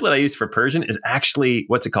 the template I used for Persian is actually,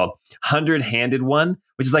 what's it called? 100-handed one,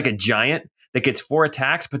 which is like a giant that gets 4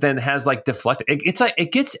 attacks, but then has like deflect. It's like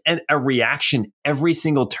it gets a reaction every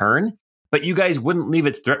single turn, but you guys wouldn't leave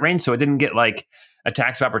its threat range, so it didn't get like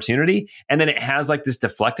attacks of opportunity. And then it has like this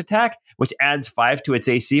deflect attack, which adds 5 to its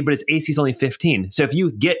AC, but its AC is only 15. So if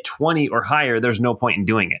you get 20 or higher, there's no point in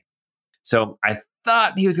doing it. So I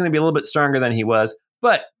thought he was going to be a little bit stronger than he was,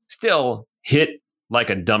 but still hit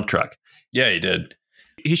like a dump truck. Yeah, he did.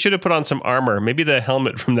 He should have put on some armor. Maybe the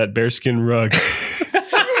helmet from that bearskin rug.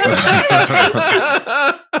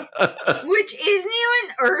 Which isn't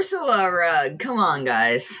even Ursula rug. Come on,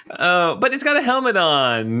 guys. Oh, but it's got a helmet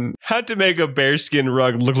on. How to make a bearskin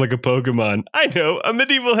rug look like a Pokemon? I know, a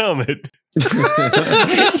medieval helmet.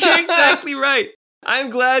 You're exactly right. I'm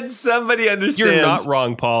glad somebody understands. You're not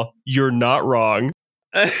wrong, Paul. You're not wrong.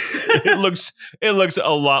 It looks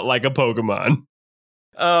a lot like a Pokemon.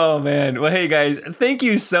 Oh, man. Well, hey, guys, thank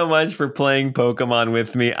you so much for playing Pokemon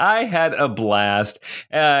with me. I had a blast.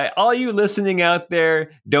 All you listening out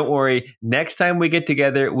there, don't worry. Next time we get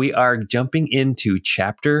together, we are jumping into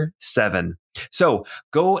Chapter 7. So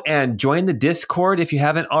go and join the Discord if you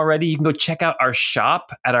haven't already. You can go check out our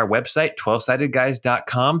shop at our website,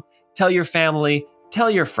 12sidedguys.com. Tell your family,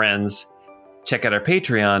 tell your friends, check out our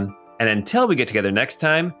Patreon. And until we get together next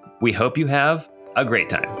time, we hope you have a great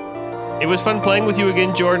time. It was fun playing with you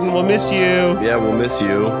again, Jordan. We'll miss you. Yeah, we'll miss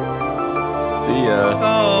you. See ya.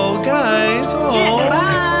 Oh, guys. Oh. Yeah,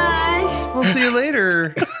 bye. We'll see you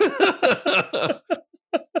later.